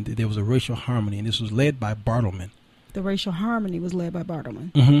there was a racial harmony, and this was led by Bartleman. The racial harmony was led by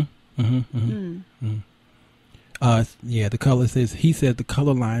Bartleman. The color says, he said the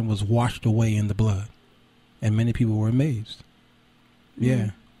color line was washed away in the blood. And many people were amazed.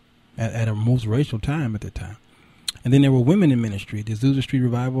 Yeah. At a most racial time at that time. And then there were women in ministry. The Azusa Street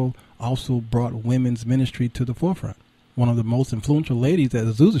Revival also brought women's ministry to the forefront. One of the most influential ladies at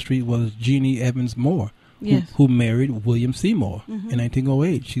Azusa Street was Jeannie Evans Moore, who married William Seymour in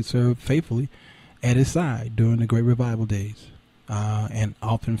 1908. She served faithfully at his side during the Great Revival days, and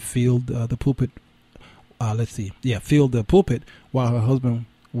often filled the pulpit. Filled the pulpit while her husband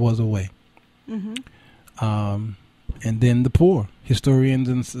was away. And then the poor historians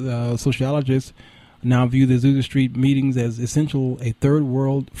and sociologists now view the Azusa Street meetings as essential a third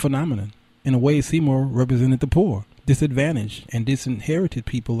world phenomenon. In a way, Seymour represented the poor, disadvantaged, and disinherited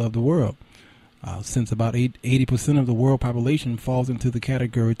people of the world. Since about 80% of the world population falls into the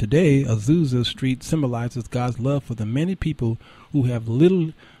category today, Azusa Street symbolizes God's love for the many people who have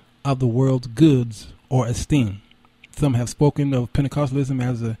little of the world's goods or esteem. Some have spoken of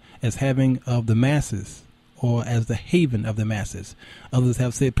Pentecostalism as having of the masses, or as the haven of the masses. Others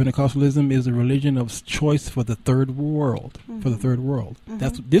have said Pentecostalism is a religion of choice for the third world. For the third world.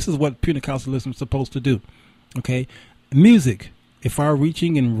 This is what Pentecostalism is supposed to do. Okay, music. A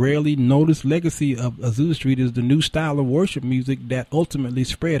far-reaching and rarely noticed legacy of Azusa Street is the new style of worship music that ultimately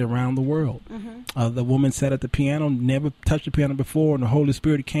spread around the world. The woman sat at the piano, never touched the piano before, and the Holy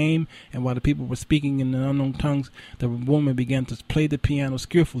Spirit came, and while the people were speaking in the unknown tongues, the woman began to play the piano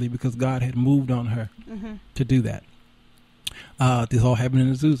skillfully because God had moved on her to do that. This all happened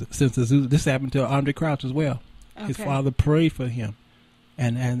in Azusa. This happened to Andre Crouch as well. Okay. His father prayed for him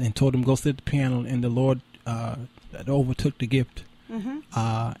and told him, go sit at the piano, and the Lord overtook the gift.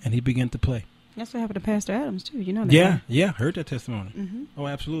 And he began to play. That's what happened to Pastor Adams too. You know that? Yeah, heard that testimony. Oh,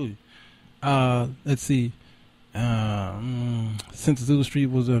 absolutely. Let's see. Since Azusa Street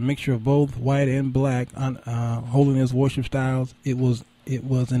was a mixture of both white and black holiness worship styles, it was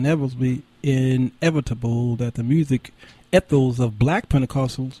inevitable that the music ethos of black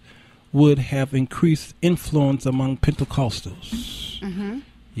Pentecostals would have increased influence among Pentecostals.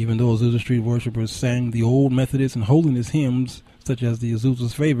 Even though Azusa Street worshipers sang the old Methodist and holiness hymns, such as the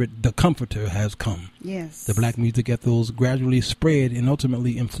Azusa's favorite, "The Comforter Has Come." Yes. The black music ethos gradually spread and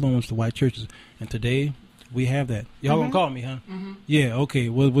ultimately influenced the white churches. And today, we have that. Y'all gonna call me, huh? Yeah, okay.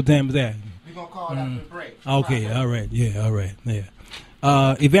 What time is that? We're going to call it after the break. Okay, all right. Yeah, all right. Yeah.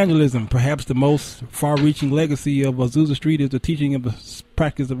 Evangelism, perhaps the most far-reaching legacy of Azusa Street, is the teaching of the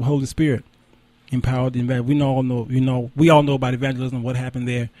practice of the Holy Spirit. Empowered we all know about evangelism, what happened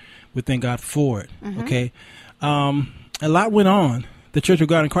there. We thank God for it. Okay. A lot went on. The Church of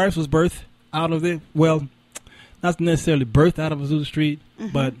God in Christ was birthed out of it. Well, not necessarily birthed out of Azusa Street,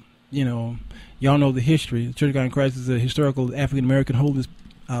 but, y'all know the history. The Church of God in Christ is a historical African-American holiness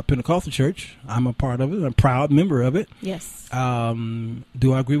Pentecostal church. I'm a part of it. I'm a proud member of it. Yes.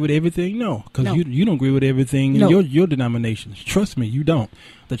 Do I agree with everything? No, because you don't agree with everything in your denomination. Trust me, you don't.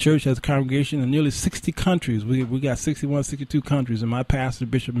 The church has a congregation in nearly 60 countries. We got 61, 62 countries, and my pastor,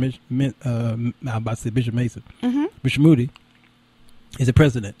 Bishop Mason, Bishop Moody, is the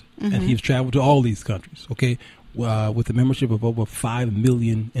president, and he's traveled to all these countries. Okay. With a membership of over 5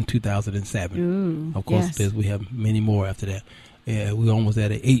 million in 2007. Of course, we have many more after that. We're almost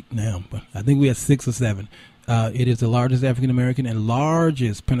at 8 now, but I think we had 6 or 7. It is the largest African American and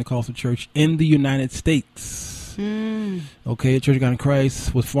largest Pentecostal church in the United States. Okay, Church of God in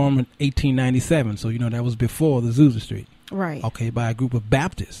Christ was formed in 1897, so that was before the Azusa Street. Right. Okay, by a group of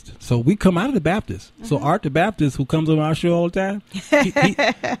Baptists. So we come out of the Baptists. So Art the Baptist, who comes on our show all the time,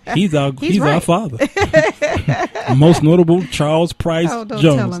 he's our father. Most notable, Charles Price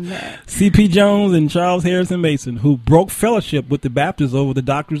Jones, C.P. Jones, and Charles Harrison Mason, who broke fellowship with the Baptists over the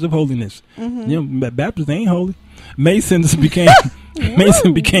doctrines of holiness. Baptists ain't holy. Mason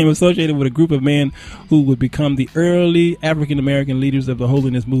became associated with a group of men who would become the early African-American leaders of the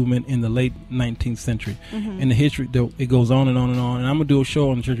holiness movement in the late 19th century. In the history, it goes on and on and on. And I'm going to do a show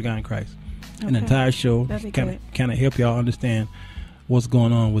on the Church of God in Christ. An entire show, kind of help y'all understand what's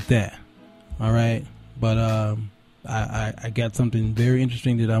going on with that. All right? But I got something very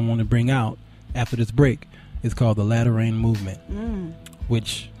interesting that I want to bring out after this break. It's called the Latter Rain Movement,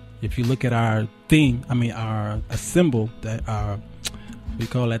 which, if you look at our theme, our symbol, we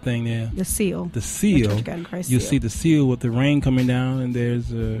call that thing there the seal. The seal. You see the seal with the rain coming down, and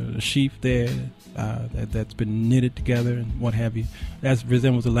there's a sheaf there that's been knitted together and what have you. That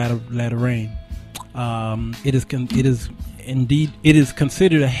resembles the latter rain. It is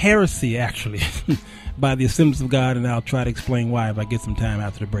considered a heresy, actually, by the Assemblies of God, and I'll try to explain why if I get some time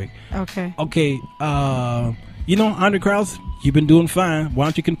after the break. Okay. Andre Krause, you've been doing fine. Why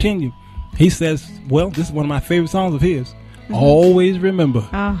don't you continue? He says, well, this is one of my favorite songs of his. Always remember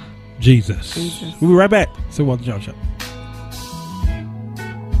Jesus. We'll be right back. So, Walter Jones Show.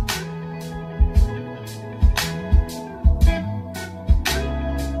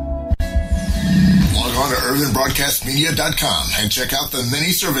 Log on to urbanbroadcastmedia.com and check out the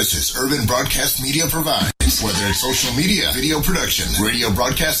many services Urban Broadcast Media provides. Whether it's social media, video production, radio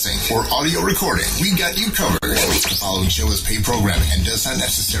broadcasting, or audio recording, we got you covered. The following show is paid programming and does not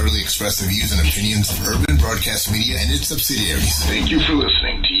necessarily express the views and opinions of Urban Broadcast Media and its subsidiaries. Thank you for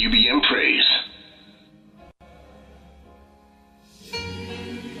listening to UBM Praise.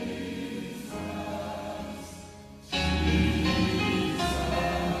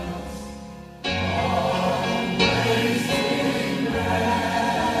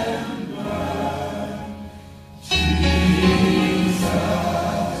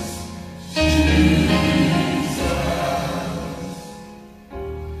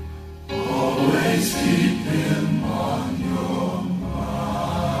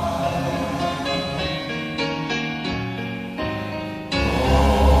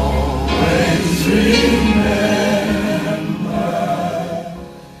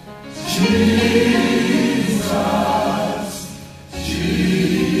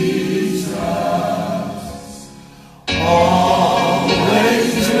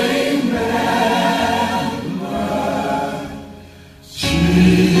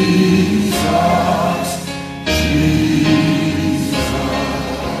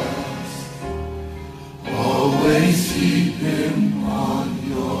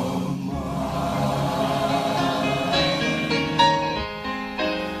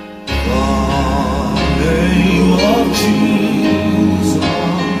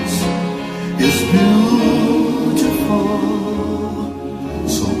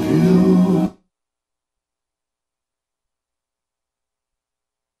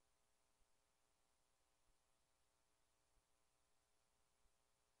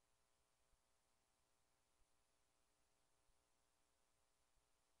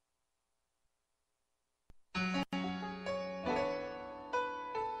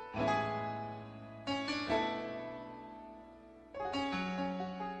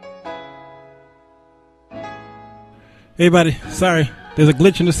 Hey, buddy, sorry. There's a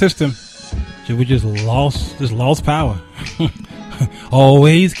glitch in the system. We just lost power.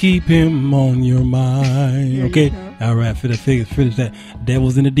 Always keep him on your mind. There Okay, you go. all right. Finish that.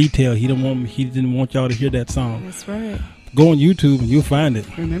 Devil's in the detail. He didn't want y'all to hear that song. That's right. Go on YouTube and you'll find it.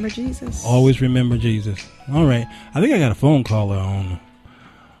 Remember Jesus. Always remember Jesus. All right. I think I got a phone caller on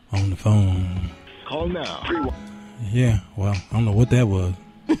the phone. Call now. Yeah. Well, I don't know what that was.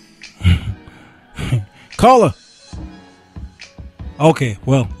 Caller. Okay,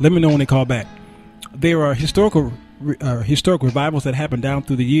 well, let me know when they call back. There are historical revivals that happened down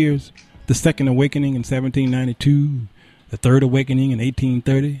through the years. The Second Awakening in 1792, the Third Awakening in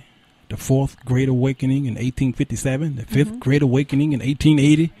 1830, the Fourth Great Awakening in 1857, the Fifth Great Awakening in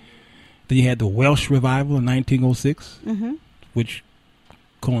 1880. Then you had the Welsh Revival in 1906, which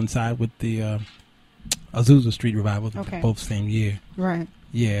coincided with the Azusa Street Revival, both same year. Right.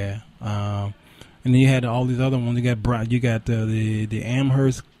 Yeah. And then you had all these other ones. You got the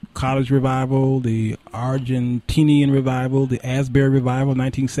Amherst College Revival, the Argentinian Revival, the Asbury Revival,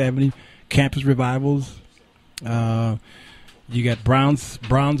 1970, campus revivals. You got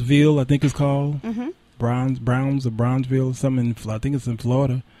Brownsville, I think it's called. Browns or Brownsville, something. I think it's in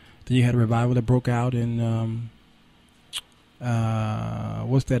Florida. Then you had a revival that broke out in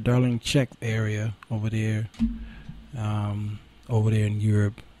what's that, Darling Czech area over there, over there in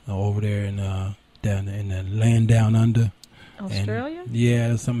Europe, over there in down in the land down under. Australia? And,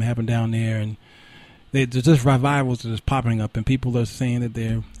 yeah, something happened down there, and there's just revivals that is popping up, and people are saying that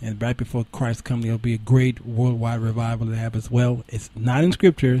and right before Christ comes, there'll be a great worldwide revival that happens. Well, it's not in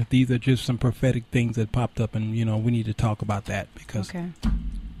Scripture. These are just some prophetic things that popped up, and we need to talk about that because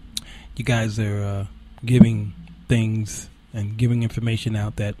you guys are giving things and giving information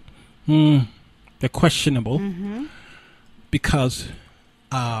out that they're questionable because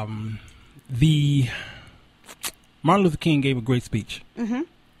the Martin Luther King gave a great speech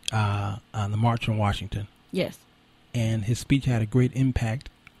on the March on Washington. Yes. And his speech had a great impact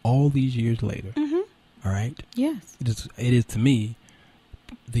all these years later. All right? Yes. It is to me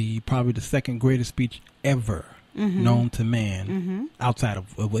probably the second greatest speech ever known to man outside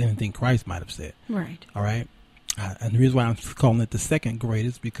of anything Christ might have said. Right. All right? And the reason why I'm calling it the second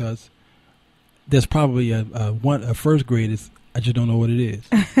greatest because there's probably a first greatest. I just don't know what it is.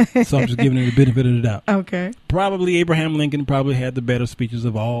 So I'm just giving it the benefit of the doubt. Okay. Probably Abraham Lincoln probably had the better speeches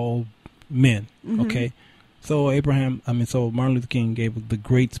of all men. Okay. So Martin Luther King gave the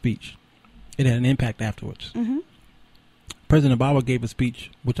great speech. It had an impact afterwards. President Obama gave a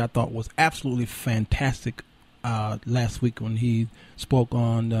speech, which I thought was absolutely fantastic last week when he spoke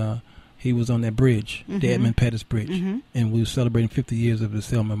on, he was on that bridge, the Edmund Pettus Bridge, and we were celebrating 50 years of the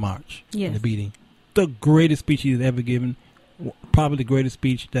Selma March, the beating. The greatest speech he's ever given. Probably the greatest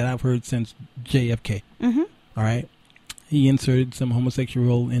speech that I've heard since JFK. All right, he inserted some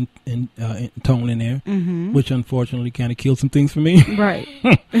homosexual tone in there, which unfortunately kind of killed some things for me. Right.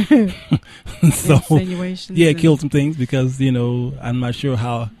 So insinuations. Yeah, it killed some things because I'm not sure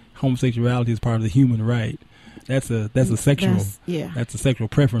how homosexuality is part of the human right. That's a sexual. That's a sexual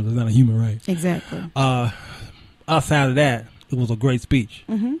preference. It's not a human right. Exactly. Outside of that, it was a great speech.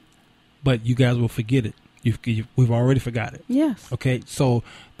 But you guys will forget it. We've already forgot it. Yes. Okay, so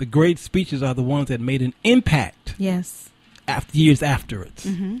the great speeches are the ones that made an impact. Yes. Years afterwards.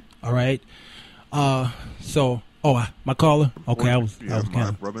 All right. My caller. Okay, I was kind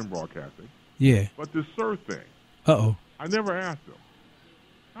of brother in broadcasting. Yeah. But this sir thing. I never asked him.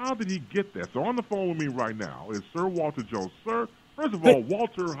 How did he get that? So on the phone with me right now is Sir Walter Jones. Sir, first of all,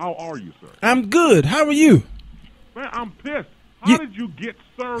 Walter, how are you, sir? I'm good. How are you? Man, I'm pissed. How did you get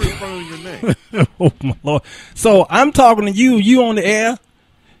Sir in front of your name? Oh, my Lord. So I'm talking to you. You on the air?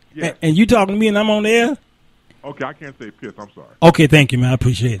 Yes. And you talking to me and I'm on the air? Okay, I can't say piss. I'm sorry. Okay, thank you, man. I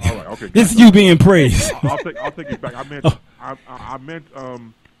appreciate it. All right, okay. This is you being praised. I'll take it back. I meant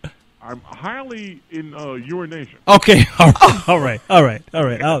I'm highly in urination. Okay, all right.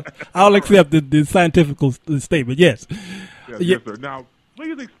 I'll accept the scientific statement. Yes. Yes, sir. Now,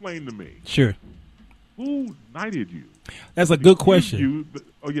 please explain to me. Sure. Who knighted you? That's a good question.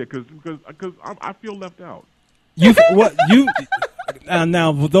 Because I feel left out.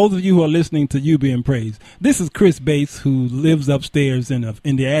 Now, for those of you who are listening to You Being Praised, this is Chris Bates, who lives upstairs in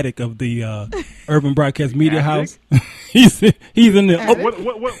the attic of the Urban Broadcast Media House. he's in the.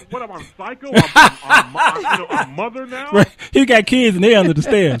 What am I, psycho? I'm a mother now. Right. He got kids and they're under the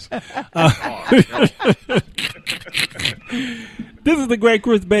stairs. This is the great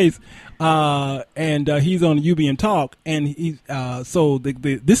Chris Bates. And he's on UBM Talk, and he's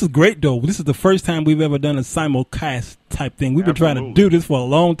this is great though. This is the first time we've ever done a simulcast type thing. We've been trying to do this for a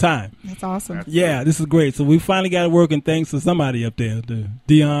long time. That's awesome. This is great. So we finally got it working thanks to somebody up there,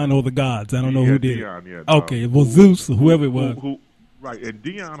 Dion or the gods. I don't know who did Dion, it. Okay, it was Zeus or whoever it was. Right, and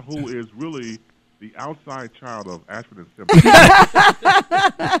Dion, who is really the outside child of Ashford and Simpson.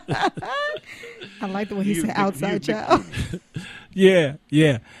 I like the way he said outside child. Yeah.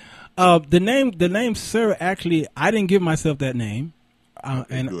 The name Sir, actually, I didn't give myself that name. I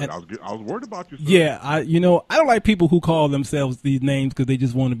was worried about you, sir. Yeah, I don't like people who call themselves these names because they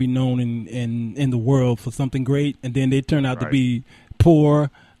just want to be known in the world for something great, and then they turn out to be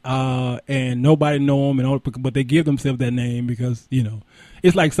poor, and nobody know them, but they give themselves that name because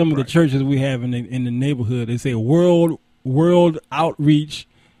it's like some of the churches we have in the neighborhood. They say world outreach,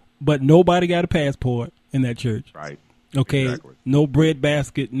 but nobody got a passport in that church. Right. Okay, exactly. No bread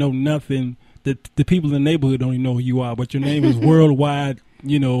basket, no nothing. The people in the neighborhood don't even know who you are, but your name is worldwide,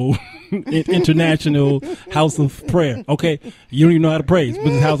 international house of prayer. Okay, you don't even know how to praise, but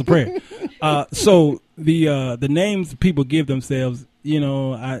it's house of prayer. So the names people give themselves,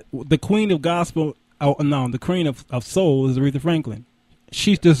 the queen of gospel, the queen of soul is Aretha Franklin.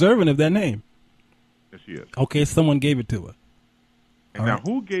 She's deserving of that name. Yes, she is. Okay, someone gave it to her. And now,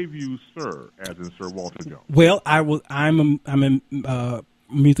 who gave you Sir, as in Sir Walter Jones? Well, I'm a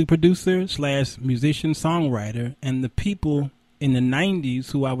music producer / musician songwriter, and the people in the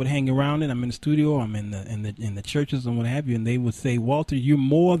 '90s who I would hang around in, I'm in the studio, I'm in the churches and what have you, and they would say, Walter, you're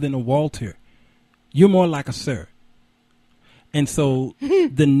more than a Walter, you're more like a Sir. And so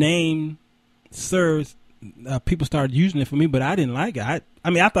the name Sir, people started using it for me, but I didn't like it. I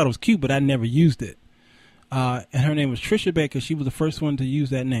thought it was cute, but I never used it. And her name was Trisha Baker. She was the first one to use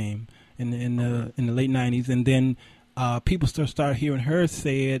that name in the late '90s, and then people started hearing her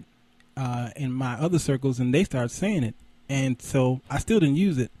say it in my other circles, and they started saying it, and so I still didn't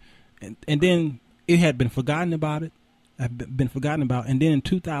use it, and then it had been forgotten about. And then in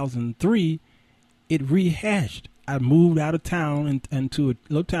 2003, it rehashed. I moved out of town into a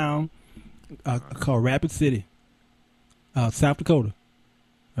little town called Rapid City, South Dakota.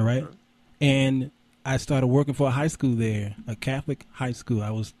 All right, and I started working for a high school there, a Catholic high school.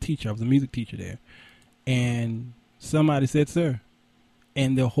 I was a music teacher there. And somebody said, Sir.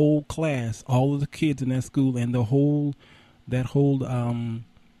 And the whole class, all of the kids in that school and the whole what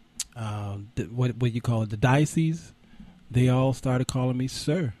you call it, the diocese, they all started calling me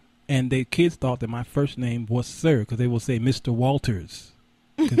Sir. And the kids thought that my first name was Sir because they will say Mr. Walters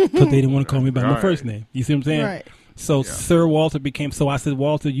because they didn't want to call me by my first name. You see what I'm saying? Right. So Sir Walter so I said,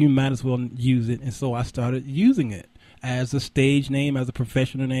 Walter, you might as well use it. And so I started using it as a stage name, as a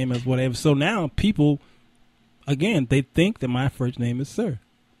professional name, as whatever. So now people, again, they think that my first name is Sir.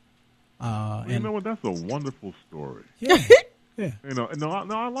 You know what? That's a wonderful story. Yeah. Yeah.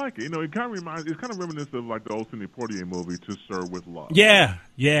 I like it. It kind of reminiscent of like the old Sidney Poitier movie, To Serve with Love. Yeah.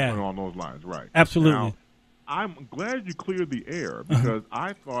 On those lines, right. Absolutely. Now, I'm glad you cleared the air because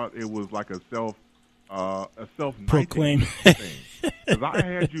I thought it was like a self-proclaimed thing. Because I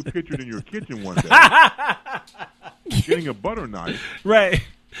had you pictured in your kitchen one day, getting a butter knife, right,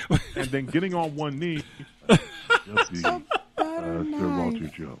 and then getting on one knee, Sir Walter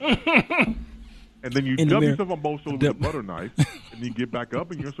Jones. And then you dub yourself on both shoulders with a butter knife, and you get back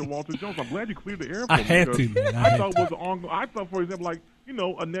up, and you're Sir Walter Jones. I'm glad you cleared the air for me. I thought, for example, like,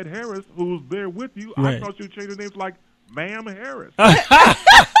 Annette Harris, who's there with you, I thought you'd change her name to, like, Ma'am Harris.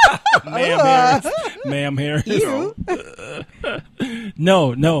 Ma'am Harris.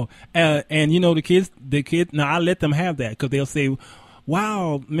 No. And the kids, now I let them have that because they'll say,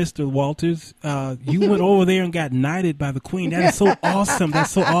 wow, Mr. Walters, you went over there and got knighted by the Queen. That is so awesome.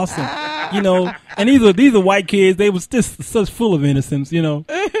 That's so awesome. You know, and these are white kids. They was just such full of innocence, you know.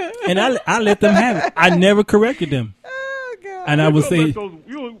 And I let them have it. I never corrected them. Oh, God. And I would say,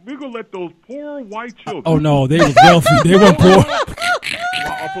 we're going to let those poor white children. Oh, no, they was wealthy. They weren't poor.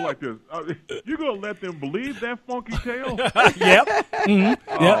 I'll put it like this. You're going to let them believe that funky tale? Yep.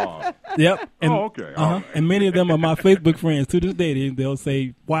 Mm-hmm. Yep. Yep. And, okay. Right. And many of them are my Facebook friends to this day. They'll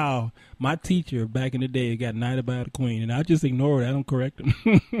say, wow, my teacher back in the day got knighted by the Queen. And I just ignore it. I don't correct them.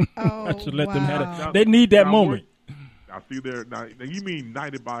 I should let them have it. Now, they need that moment. I see there. Now you mean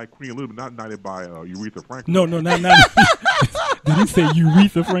knighted by Queen Elizabeth, not knighted by Aretha Franklin? No, not. Did he say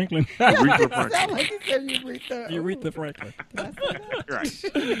Aretha Franklin? Aretha Franklin. Sound like he said Aretha Franklin.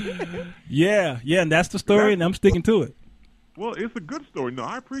 Right. Yeah, and that's the story, and I'm sticking to it. Well, it's a good story. No,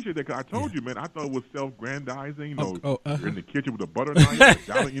 I appreciate that. Cause I told you, man, I thought it was self-grandizing. You know, you're in the kitchen with a butter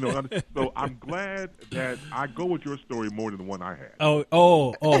knife. You know, so I'm glad that I go with your story more than the one I had.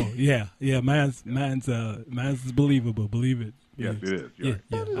 Oh, yeah. Mine's is believable. Believe it. Yes, it is. Yeah.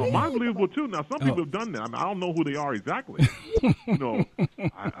 Oh, mine's believable too. Now, some people have done that. I mean, I don't know who they are exactly. You know,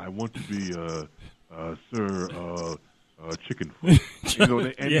 I want to be Sir Chicken Foot. You know,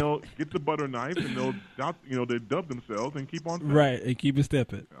 they'll get the butter knife and they dub themselves and keep on stepping. Right, and keep it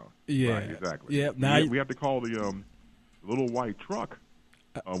stepping. Yeah, right, exactly. Yeah, now we have to call the little white truck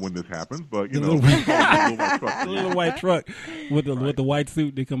when this happens, but you know, the little white truck with the white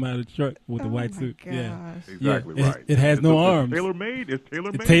suit. They come out of the truck with the white suit. Gosh. Yeah, exactly right. It has no arms. Tailor made. It's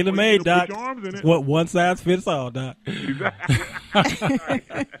tailor made. Tailor made, Doc. Put your arms in it. What one size fits all, Doc. Exactly.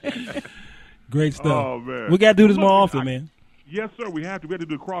 Great stuff. Oh man, we got to do this more often, man. Yes, sir. We have to. We have to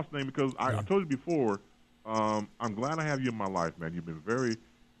do a cross name because I told you before. I'm glad I have you in my life, man. You've been very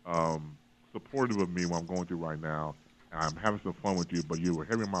supportive of me what I'm going through right now. And I'm having some fun with you, but you were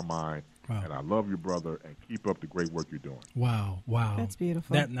heavy in my mind. Wow. And I love you, brother, and keep up the great work you're doing. Wow. That's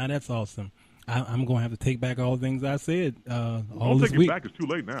beautiful. That's awesome. I'm going to have to take back all the things I said. Don't take it back. It's too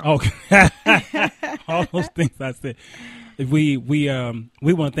late now. Okay. All those things I said. We want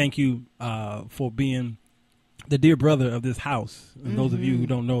to thank you for being the dear brother of this house. And those of you who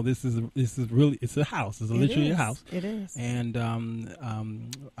don't know, this is really, it's a house. It's literally a house. It is. And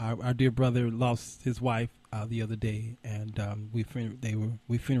our dear brother lost his wife the other day, and we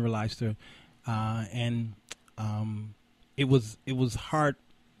funeralized her, and it was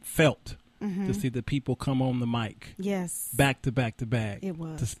heartfelt to see the people come on the mic. Yes. Back to back to back. It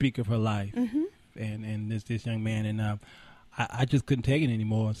was. To speak of her life. And this young man, and I just couldn't take it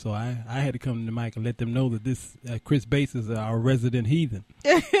anymore, so I had to come to the mic and let them know that this Chris Bass is our resident heathen.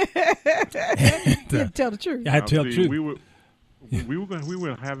 And, tell the truth. I tell the truth. We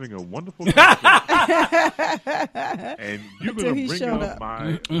were having a wonderful conversation, and you're going to bring up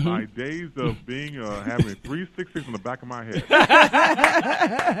my days of being having 366 in the back of my head. Oh, is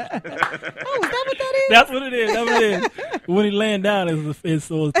that what that is? That's what it is. That's what it is. When he's laying down, it's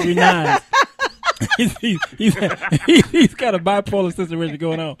 3 9s. He's got a bipolar situation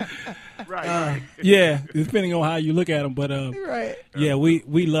going on. Right. Yeah, depending on how you look at him, but right. Yeah,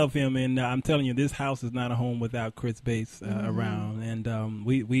 we love him, and I'm telling you, this house is not a home without Chris Bass around, and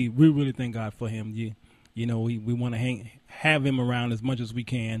we really thank God for him. You know, we want to have him around as much as we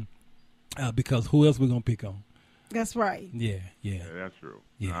can, because who else we gonna pick on? That's right. Yeah, that's true.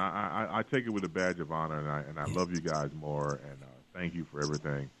 Yeah. I take it with a badge of honor, and I love you guys more, and thank you for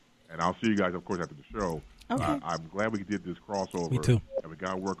everything. And I'll see you guys, of course, after the show. Okay. I'm glad we did this crossover. Me too. And we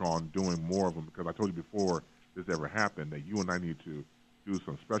got to work on doing more of them, because I told you before this ever happened that you and I need to do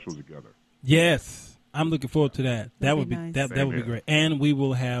some specials together. Yes, I'm looking forward to that. That would be nice. that would be great. And we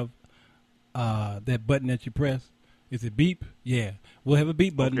will have that button that you press. Is it beep? Yeah. We'll have a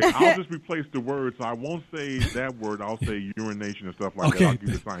beep button. Okay, I'll just replace the word, so I won't say that word. I'll say urination and stuff like okay. that. I'll give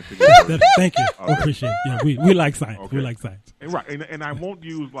you scientific word. Thank you. I appreciate it. Yeah, we like science. Okay. We like science. And right, and I won't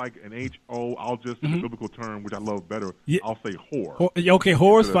use like an H-O. I'll just, in the biblical term, which I love better, I'll say whore. Okay,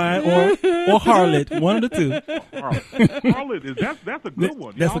 whore is fine, or harlot, one of the two. Harlot, that's a good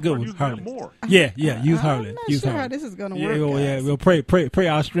one. That's a good one. Harlot. More. Yeah, use harlot. I'm not use sure harlot. how this is going to work. Yeah, we'll pray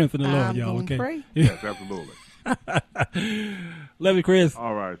our strength in the Lord, y'all. Okay. Pray. Yes, absolutely. Love you, Chris.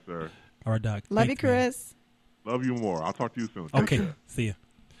 All right, sir. All right, Doc. Love you, Chris. Love you more. I'll talk to you soon. Okay. Take care. See ya.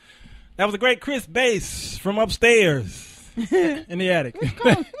 That was a great Chris Bass from upstairs in the attic. What you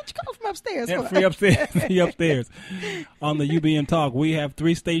call from upstairs? Yeah, free upstairs on the UBM Talk. We have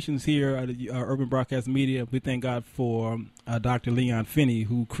 3 stations here at Urban Broadcast Media. We thank God for Dr. Leon Finney,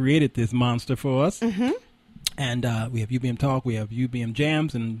 who created this monster for us. And we have UBM Talk, we have UBM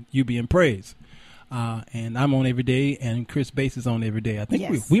Jams, and UBM Praise. And I'm on every day, and Chris Bass is on every day. I think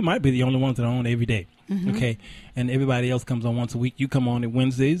Yes. we might be the only ones that are on every day. Okay, and everybody else comes on once a week. You come on at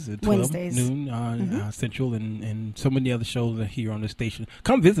Wednesdays at 12 noon Central, and so many other shows are here on the station.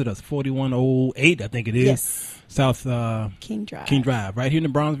 Come visit us, 4108, I think it is. Yes. South King Drive. King Drive, right here in the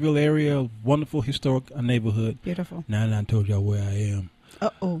Bronzeville area, wonderful historic neighborhood. Beautiful. Now that I told y'all where I am,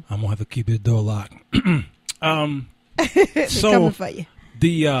 Uh-oh. I'm gonna have to keep this door locked. They're coming for you.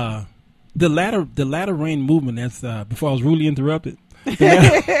 The latter rain movement. That's before I was rudely interrupted. The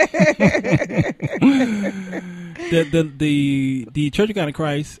Church of God in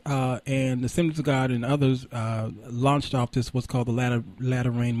Christ and the Assemblies of God and others launched off this what's called the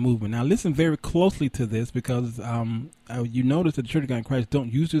latter rain movement. Now listen very closely to this, because you notice that the Church of God in Christ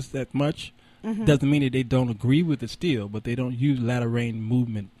don't use this that much. Doesn't mean that they don't agree with it still, but they don't use latter rain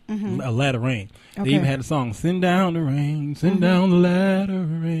movement. Latter rain. Okay. They even had a song, "Send down the rain, send down the latter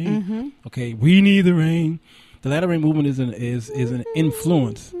rain." Okay, we need the rain. The latter rain movement is an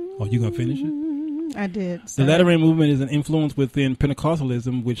influence. Oh, you gonna finish it? I did. The latter rain movement is an influence within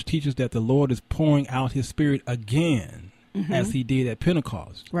Pentecostalism, which teaches that the Lord is pouring out His Spirit again, as He did at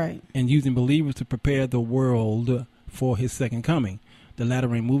Pentecost, Right. and using believers to prepare the world for His second coming. The latter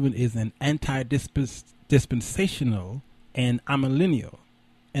rain movement is an anti-dispensational and amillennial,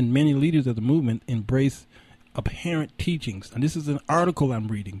 and many leaders of the movement embrace apparent teachings. And this is an article I'm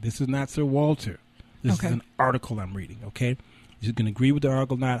reading. This is not Sir Walter. This is an article I'm reading. Okay, you can agree with the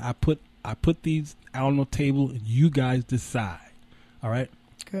article or not. I put these out on the table, and you guys decide. All right.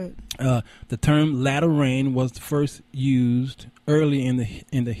 Good. The term latter rain was first used early in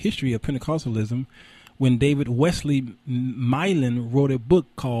the history of Pentecostalism, when David Wesley Mylan wrote a book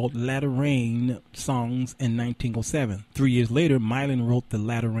called Latter Rain Songs in 1907. 3 years later, Mylan wrote the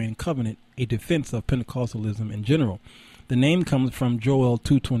Latter Rain Covenant, a defense of Pentecostalism in general. The name comes from Joel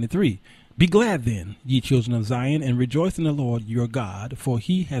 2:23. "Be glad then, ye children of Zion, and rejoice in the Lord your God, for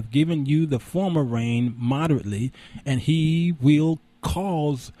he hath given you the former rain moderately, and he will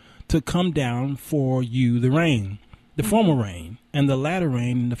cause to come down for you the rain, the former rain, and the latter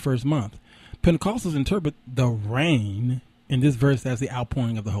rain in the first month." Pentecostals interpret the rain in this verse as the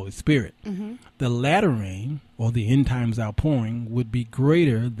outpouring of the Holy Spirit. The latter rain, or the end times outpouring, would be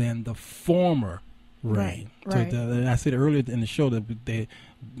greater than the former rain. Right. So I said earlier in the show that a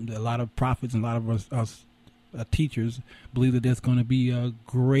lot of prophets and a lot of us teachers believe that there's going to be a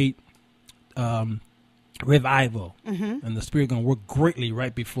great revival, and the Spirit going to work greatly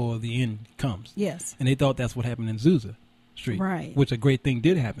right before the end comes. Yes. And they thought that's what happened in Azusa Street, Right. which a great thing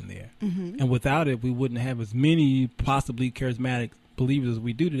did happen there. And without it, we wouldn't have as many possibly charismatic believers as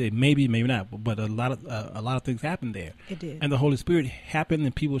we do today. Maybe, maybe not, but a lot of things happened there. It did. And the Holy Spirit happened,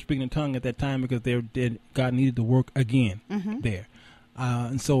 and people were speaking in tongue at that time because God needed to work again there.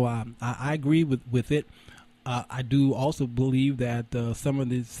 And so I agree with it. I do also believe that some of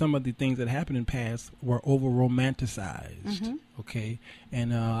the things that happened in the past were over romanticized. Okay,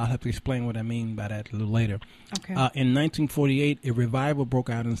 and I'll have to explain what I mean by that a little later. Okay. In 1948, a revival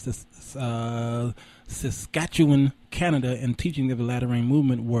broke out in Saskatchewan, Canada, and teachings of the Latter Rain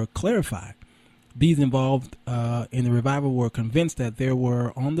movement were clarified. These involved in the revival were convinced that they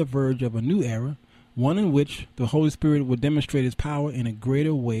were on the verge of a new era, one in which the Holy Spirit would demonstrate His power in a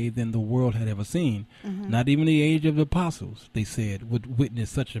greater way than the world had ever seen. Not even the age of the apostles, they said, would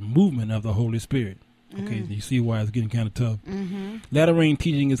witness such a movement of the Holy Spirit. Okay, you see why it's getting kind of tough. Latter Rain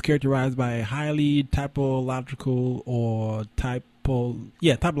teaching is characterized by a highly typological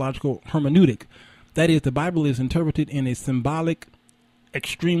hermeneutic. That is, the Bible is interpreted in a symbolic,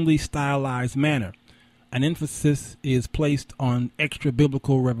 extremely stylized manner. An emphasis is placed on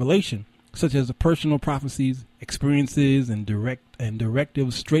extra-biblical revelation, such as the personal prophecies, experiences, and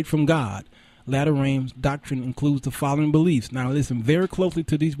directives straight from God. Latter Rain's doctrine includes the following beliefs. Now listen very closely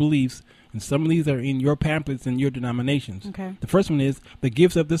to these beliefs, and some of these are in your pamphlets and your denominations. Okay. The first one is the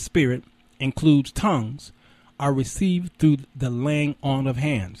gifts of the Spirit includes tongues are received through the laying on of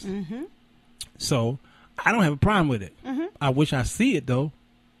hands. So I don't have a problem with it. I wish I see it though.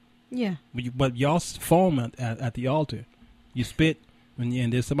 Yeah. But y'all foam at the altar. You spit.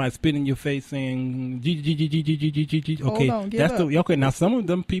 And there's somebody spitting in your face saying G. Okay, that's the okay. Now some of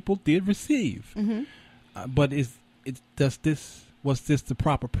them people did receive, but was this the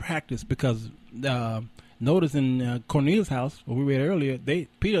proper practice? Because notice in Cornelius' house, what we read earlier,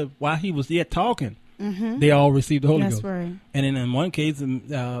 Peter, while he was yet talking, they all received the Holy Ghost. Right. And then in one case,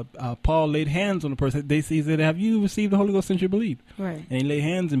 Paul laid hands on the person. He said, "Have you received the Holy Ghost since you believed?" Right. And he laid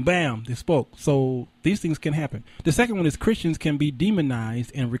hands, and bam, they spoke. So these things can happen. The second one is Christians can be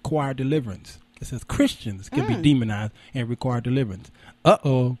demonized and require deliverance. It says Christians can be demonized and require deliverance.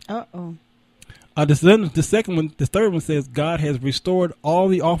 The third one says God has restored all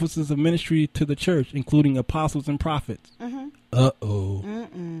the offices of ministry to the church, including apostles and prophets. Now,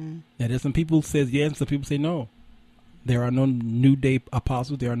 there's some people who says yes, and some people say no. There are no new day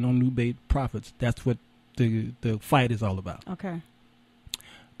apostles. There are no new day prophets. That's what the fight is all about. Okay.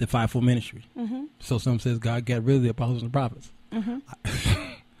 The fivefold ministry. So some says God got rid of the apostles and prophets.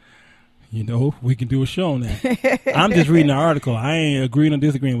 You know, we can do a show on that. I'm just reading the article. I ain't agreeing or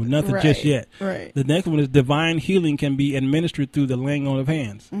disagreeing with nothing just yet. Right. The next one is divine healing can be administered through the laying on of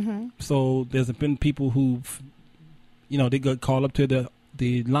hands. So there's been people who've, you know, they got called up to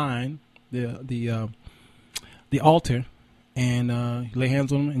the line, the altar, and lay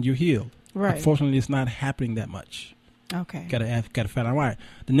hands on them, and you're healed. Right. Unfortunately, it's not happening that much. Okay. Got to find out why.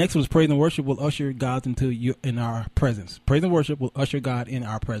 The next one is praise and worship will usher God in our presence. Praise and worship will usher God in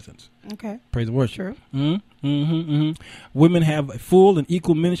our presence. Okay. Praise and worship. True. Women have a full and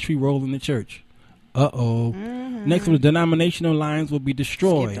equal ministry role in the church. Next one is denominational lines will be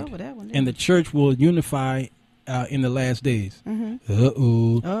destroyed, and the church will unify in the last days.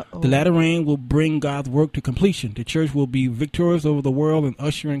 The latter rain will bring God's work to completion. The church will be victorious over the world and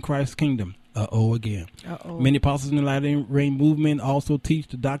usher in Christ's kingdom. Again. Many apostles in the latter rain movement also teach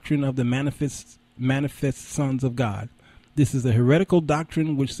the doctrine of the manifest sons of God. This is a heretical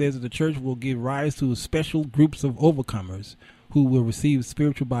doctrine which says that the church will give rise to special groups of overcomers who will receive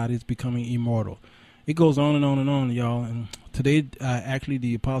spiritual bodies becoming immortal. It goes on and on and on, y'all. And today, actually,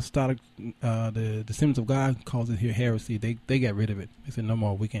 the apostolic, the Assemblies of God calls it here heresy. They got rid of it. They said, no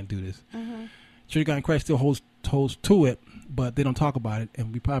more, we can't do this. Church of God in Christ still holds to it, but they don't talk about it.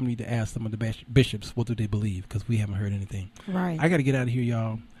 And we probably need to ask some of the bishops, what do they believe? Because we haven't heard anything. Right. I got to get out of here,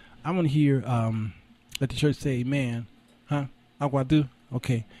 y'all. I want to hear, let the church say amen. Huh? How do I do?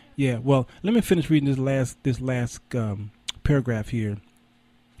 Okay. Yeah. Well, let me finish reading this last paragraph here.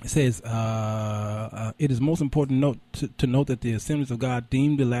 It says, it is most important to note that the Assemblies of God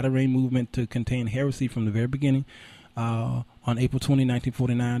deemed the latter rain movement to contain heresy from the very beginning. On April 20,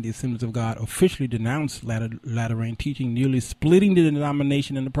 1949, the Assemblies of God officially denounced latter rain teaching, nearly splitting the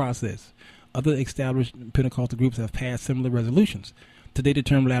denomination in the process. Other established Pentecostal groups have passed similar resolutions. Today, the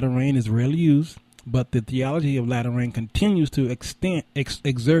term latter rain is rarely used, but the theology of latter rain continues to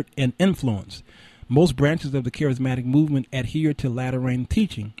exert an influence. Most branches of the Charismatic movement adhere to latter rain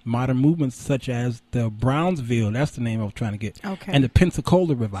teaching. Modern movements such as the Brownsville, that's the name I was trying to get, and the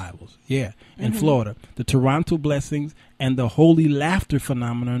Pensacola revivals, in Florida, the Toronto blessings, and the Holy Laughter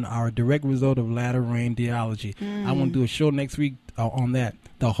phenomenon are a direct result of latter rain theology. I want to do a show next week on that,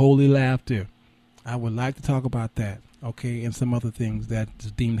 the Holy Laughter. I would like to talk about that. Okay, and some other things that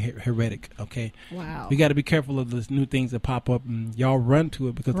is deemed heretic. Okay, wow. We got to be careful of the new things that pop up, and y'all run to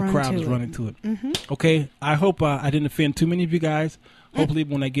it because the crowd is running to it. Okay, I hope I didn't offend too many of you guys. Hopefully,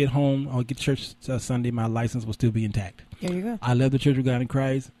 when I get home or get church Sunday, my license will still be intact. There you go. I love the Church of God in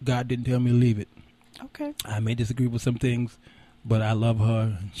Christ. God didn't tell me to leave it. Okay. I may disagree with some things, but I love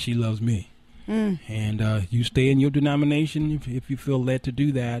her. She loves me. And you stay in your denomination if you feel led to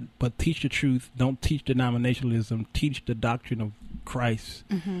do that, but teach the truth. Don't teach denominationalism. Teach the doctrine of Christ.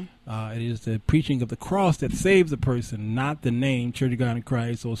 It is the preaching of the cross that saves a person, not the name Church of God in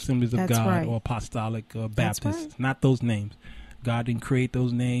Christ or Assemblies of God or Apostolic or Baptist. Not those names. God didn't create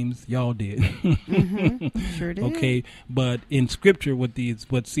those names. Y'all did. Sure did. Okay, but in Scripture, what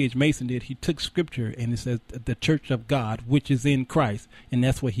C.H. Mason did, he took Scripture and it says the Church of God, which is in Christ, and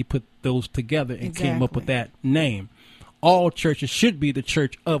that's where he put those together and came up with that name. All churches should be the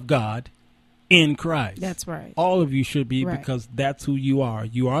Church of God in Christ. That's right. All of you should be because that's who you are.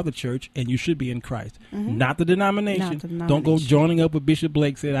 You are the church, and you should be in Christ, not the denomination. Don't go joining up with Bishop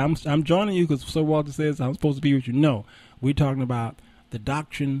Blake. Said I'm joining you because Sir Walter says I'm supposed to be with you. No. We're talking about the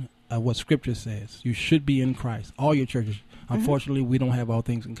doctrine of what Scripture says. You should be in Christ. All your churches. Unfortunately, we don't have all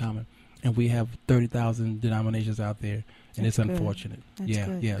things in common. And we have 30,000 denominations out there. And it's unfortunate.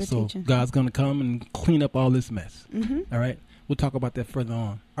 Good. Good So teaching. God's going to come and clean up all this mess. All right? We'll talk about that further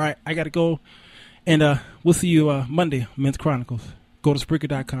on. All right. I got to go. And we'll see you Monday, Men's Chronicles. Go to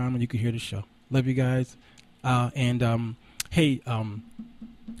Spreaker.com and you can hear the show. Love you guys. Hey,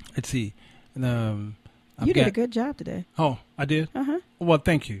 let's see. You did a good job today. Oh, I did? Well,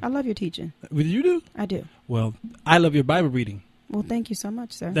 thank you. I love your teaching. Did you do? I do. Well, I love your Bible reading. Well, thank you so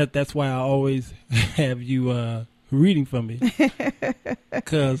much, sir. That's why I always have you reading for me.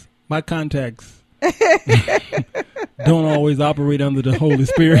 Because my contacts don't always operate under the Holy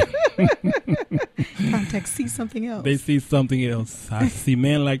Spirit. Contacts see something else. They see something else. I see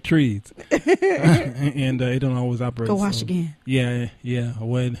men like trees. And it don't always operate. Go wash again. Yeah.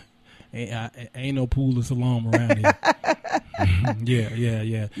 Ain't no pool of Siloam around here.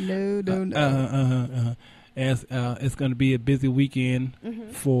 Yeah. No. As it's going to be a busy weekend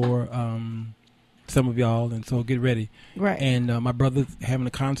for some of y'all, and so get ready. Right. And my brother's having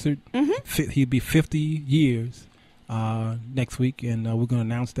a concert. He'll be 50 years next week, and we're going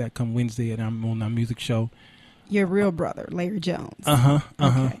to announce that come Wednesday, and I'm on our music show. Your real brother, Larry Jones.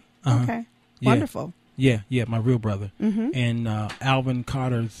 Okay. Wonderful. Yeah, my real brother. And Alvin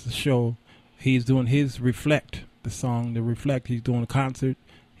Carter's show, he's doing his Reflect, the song, The Reflect. He's doing a concert,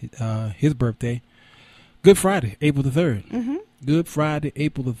 his birthday. Good Friday, April the 3rd. Good Friday,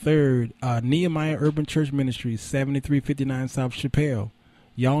 April the 3rd. Nehemiah Urban Church Ministries, 7359 South Chappelle.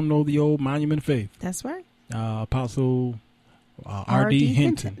 Y'all know the old Monument of Faith. That's right. Apostle R.D.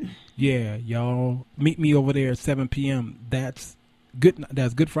 Hinton. Yeah, y'all meet me over there at 7 p.m. That's good.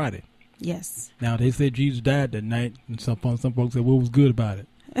 That's Good Friday. Yes. Now, they said Jesus died that night, and some folks said, what was good about it?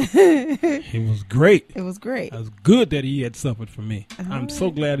 It was great. It was great. It was good that he had suffered for me. I'm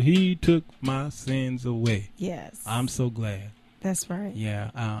so glad he took my sins away. Yes. I'm so glad. That's right. Yeah.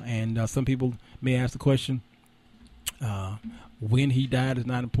 And some people may ask the question, when he died is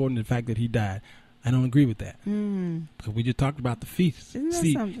not important. The fact that he died. I don't agree with that. Because we just talked about the feast.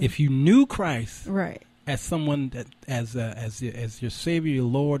 See, something? If you knew Christ right. as someone that as your Savior, your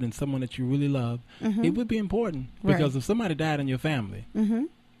Lord, and someone that you really love, it would be important. Because if somebody died in your family, you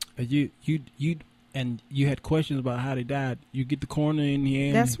had questions about how they died, you get the coroner in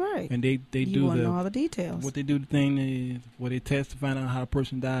here. That's right. And they you do know all the details. What they do, the thing is, where they test to find out how a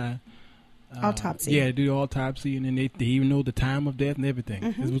person died. Autopsy. Yeah, they do the autopsy, and then they even know the time of death and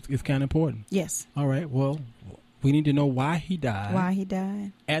everything. It's kind of important. Yes. All right. Well, we need to know why he died. Why he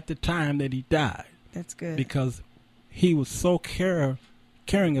died. At the time that he died. That's good. Because he was so caring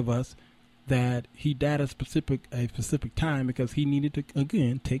of us that he died at a specific time because he needed to,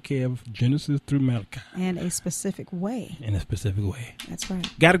 again, take care of Genesis through Malachi. And a specific way. In a specific way. That's right.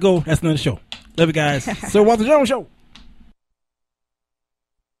 Gotta go. That's another show. Love you guys. Sir Walter Jones Show.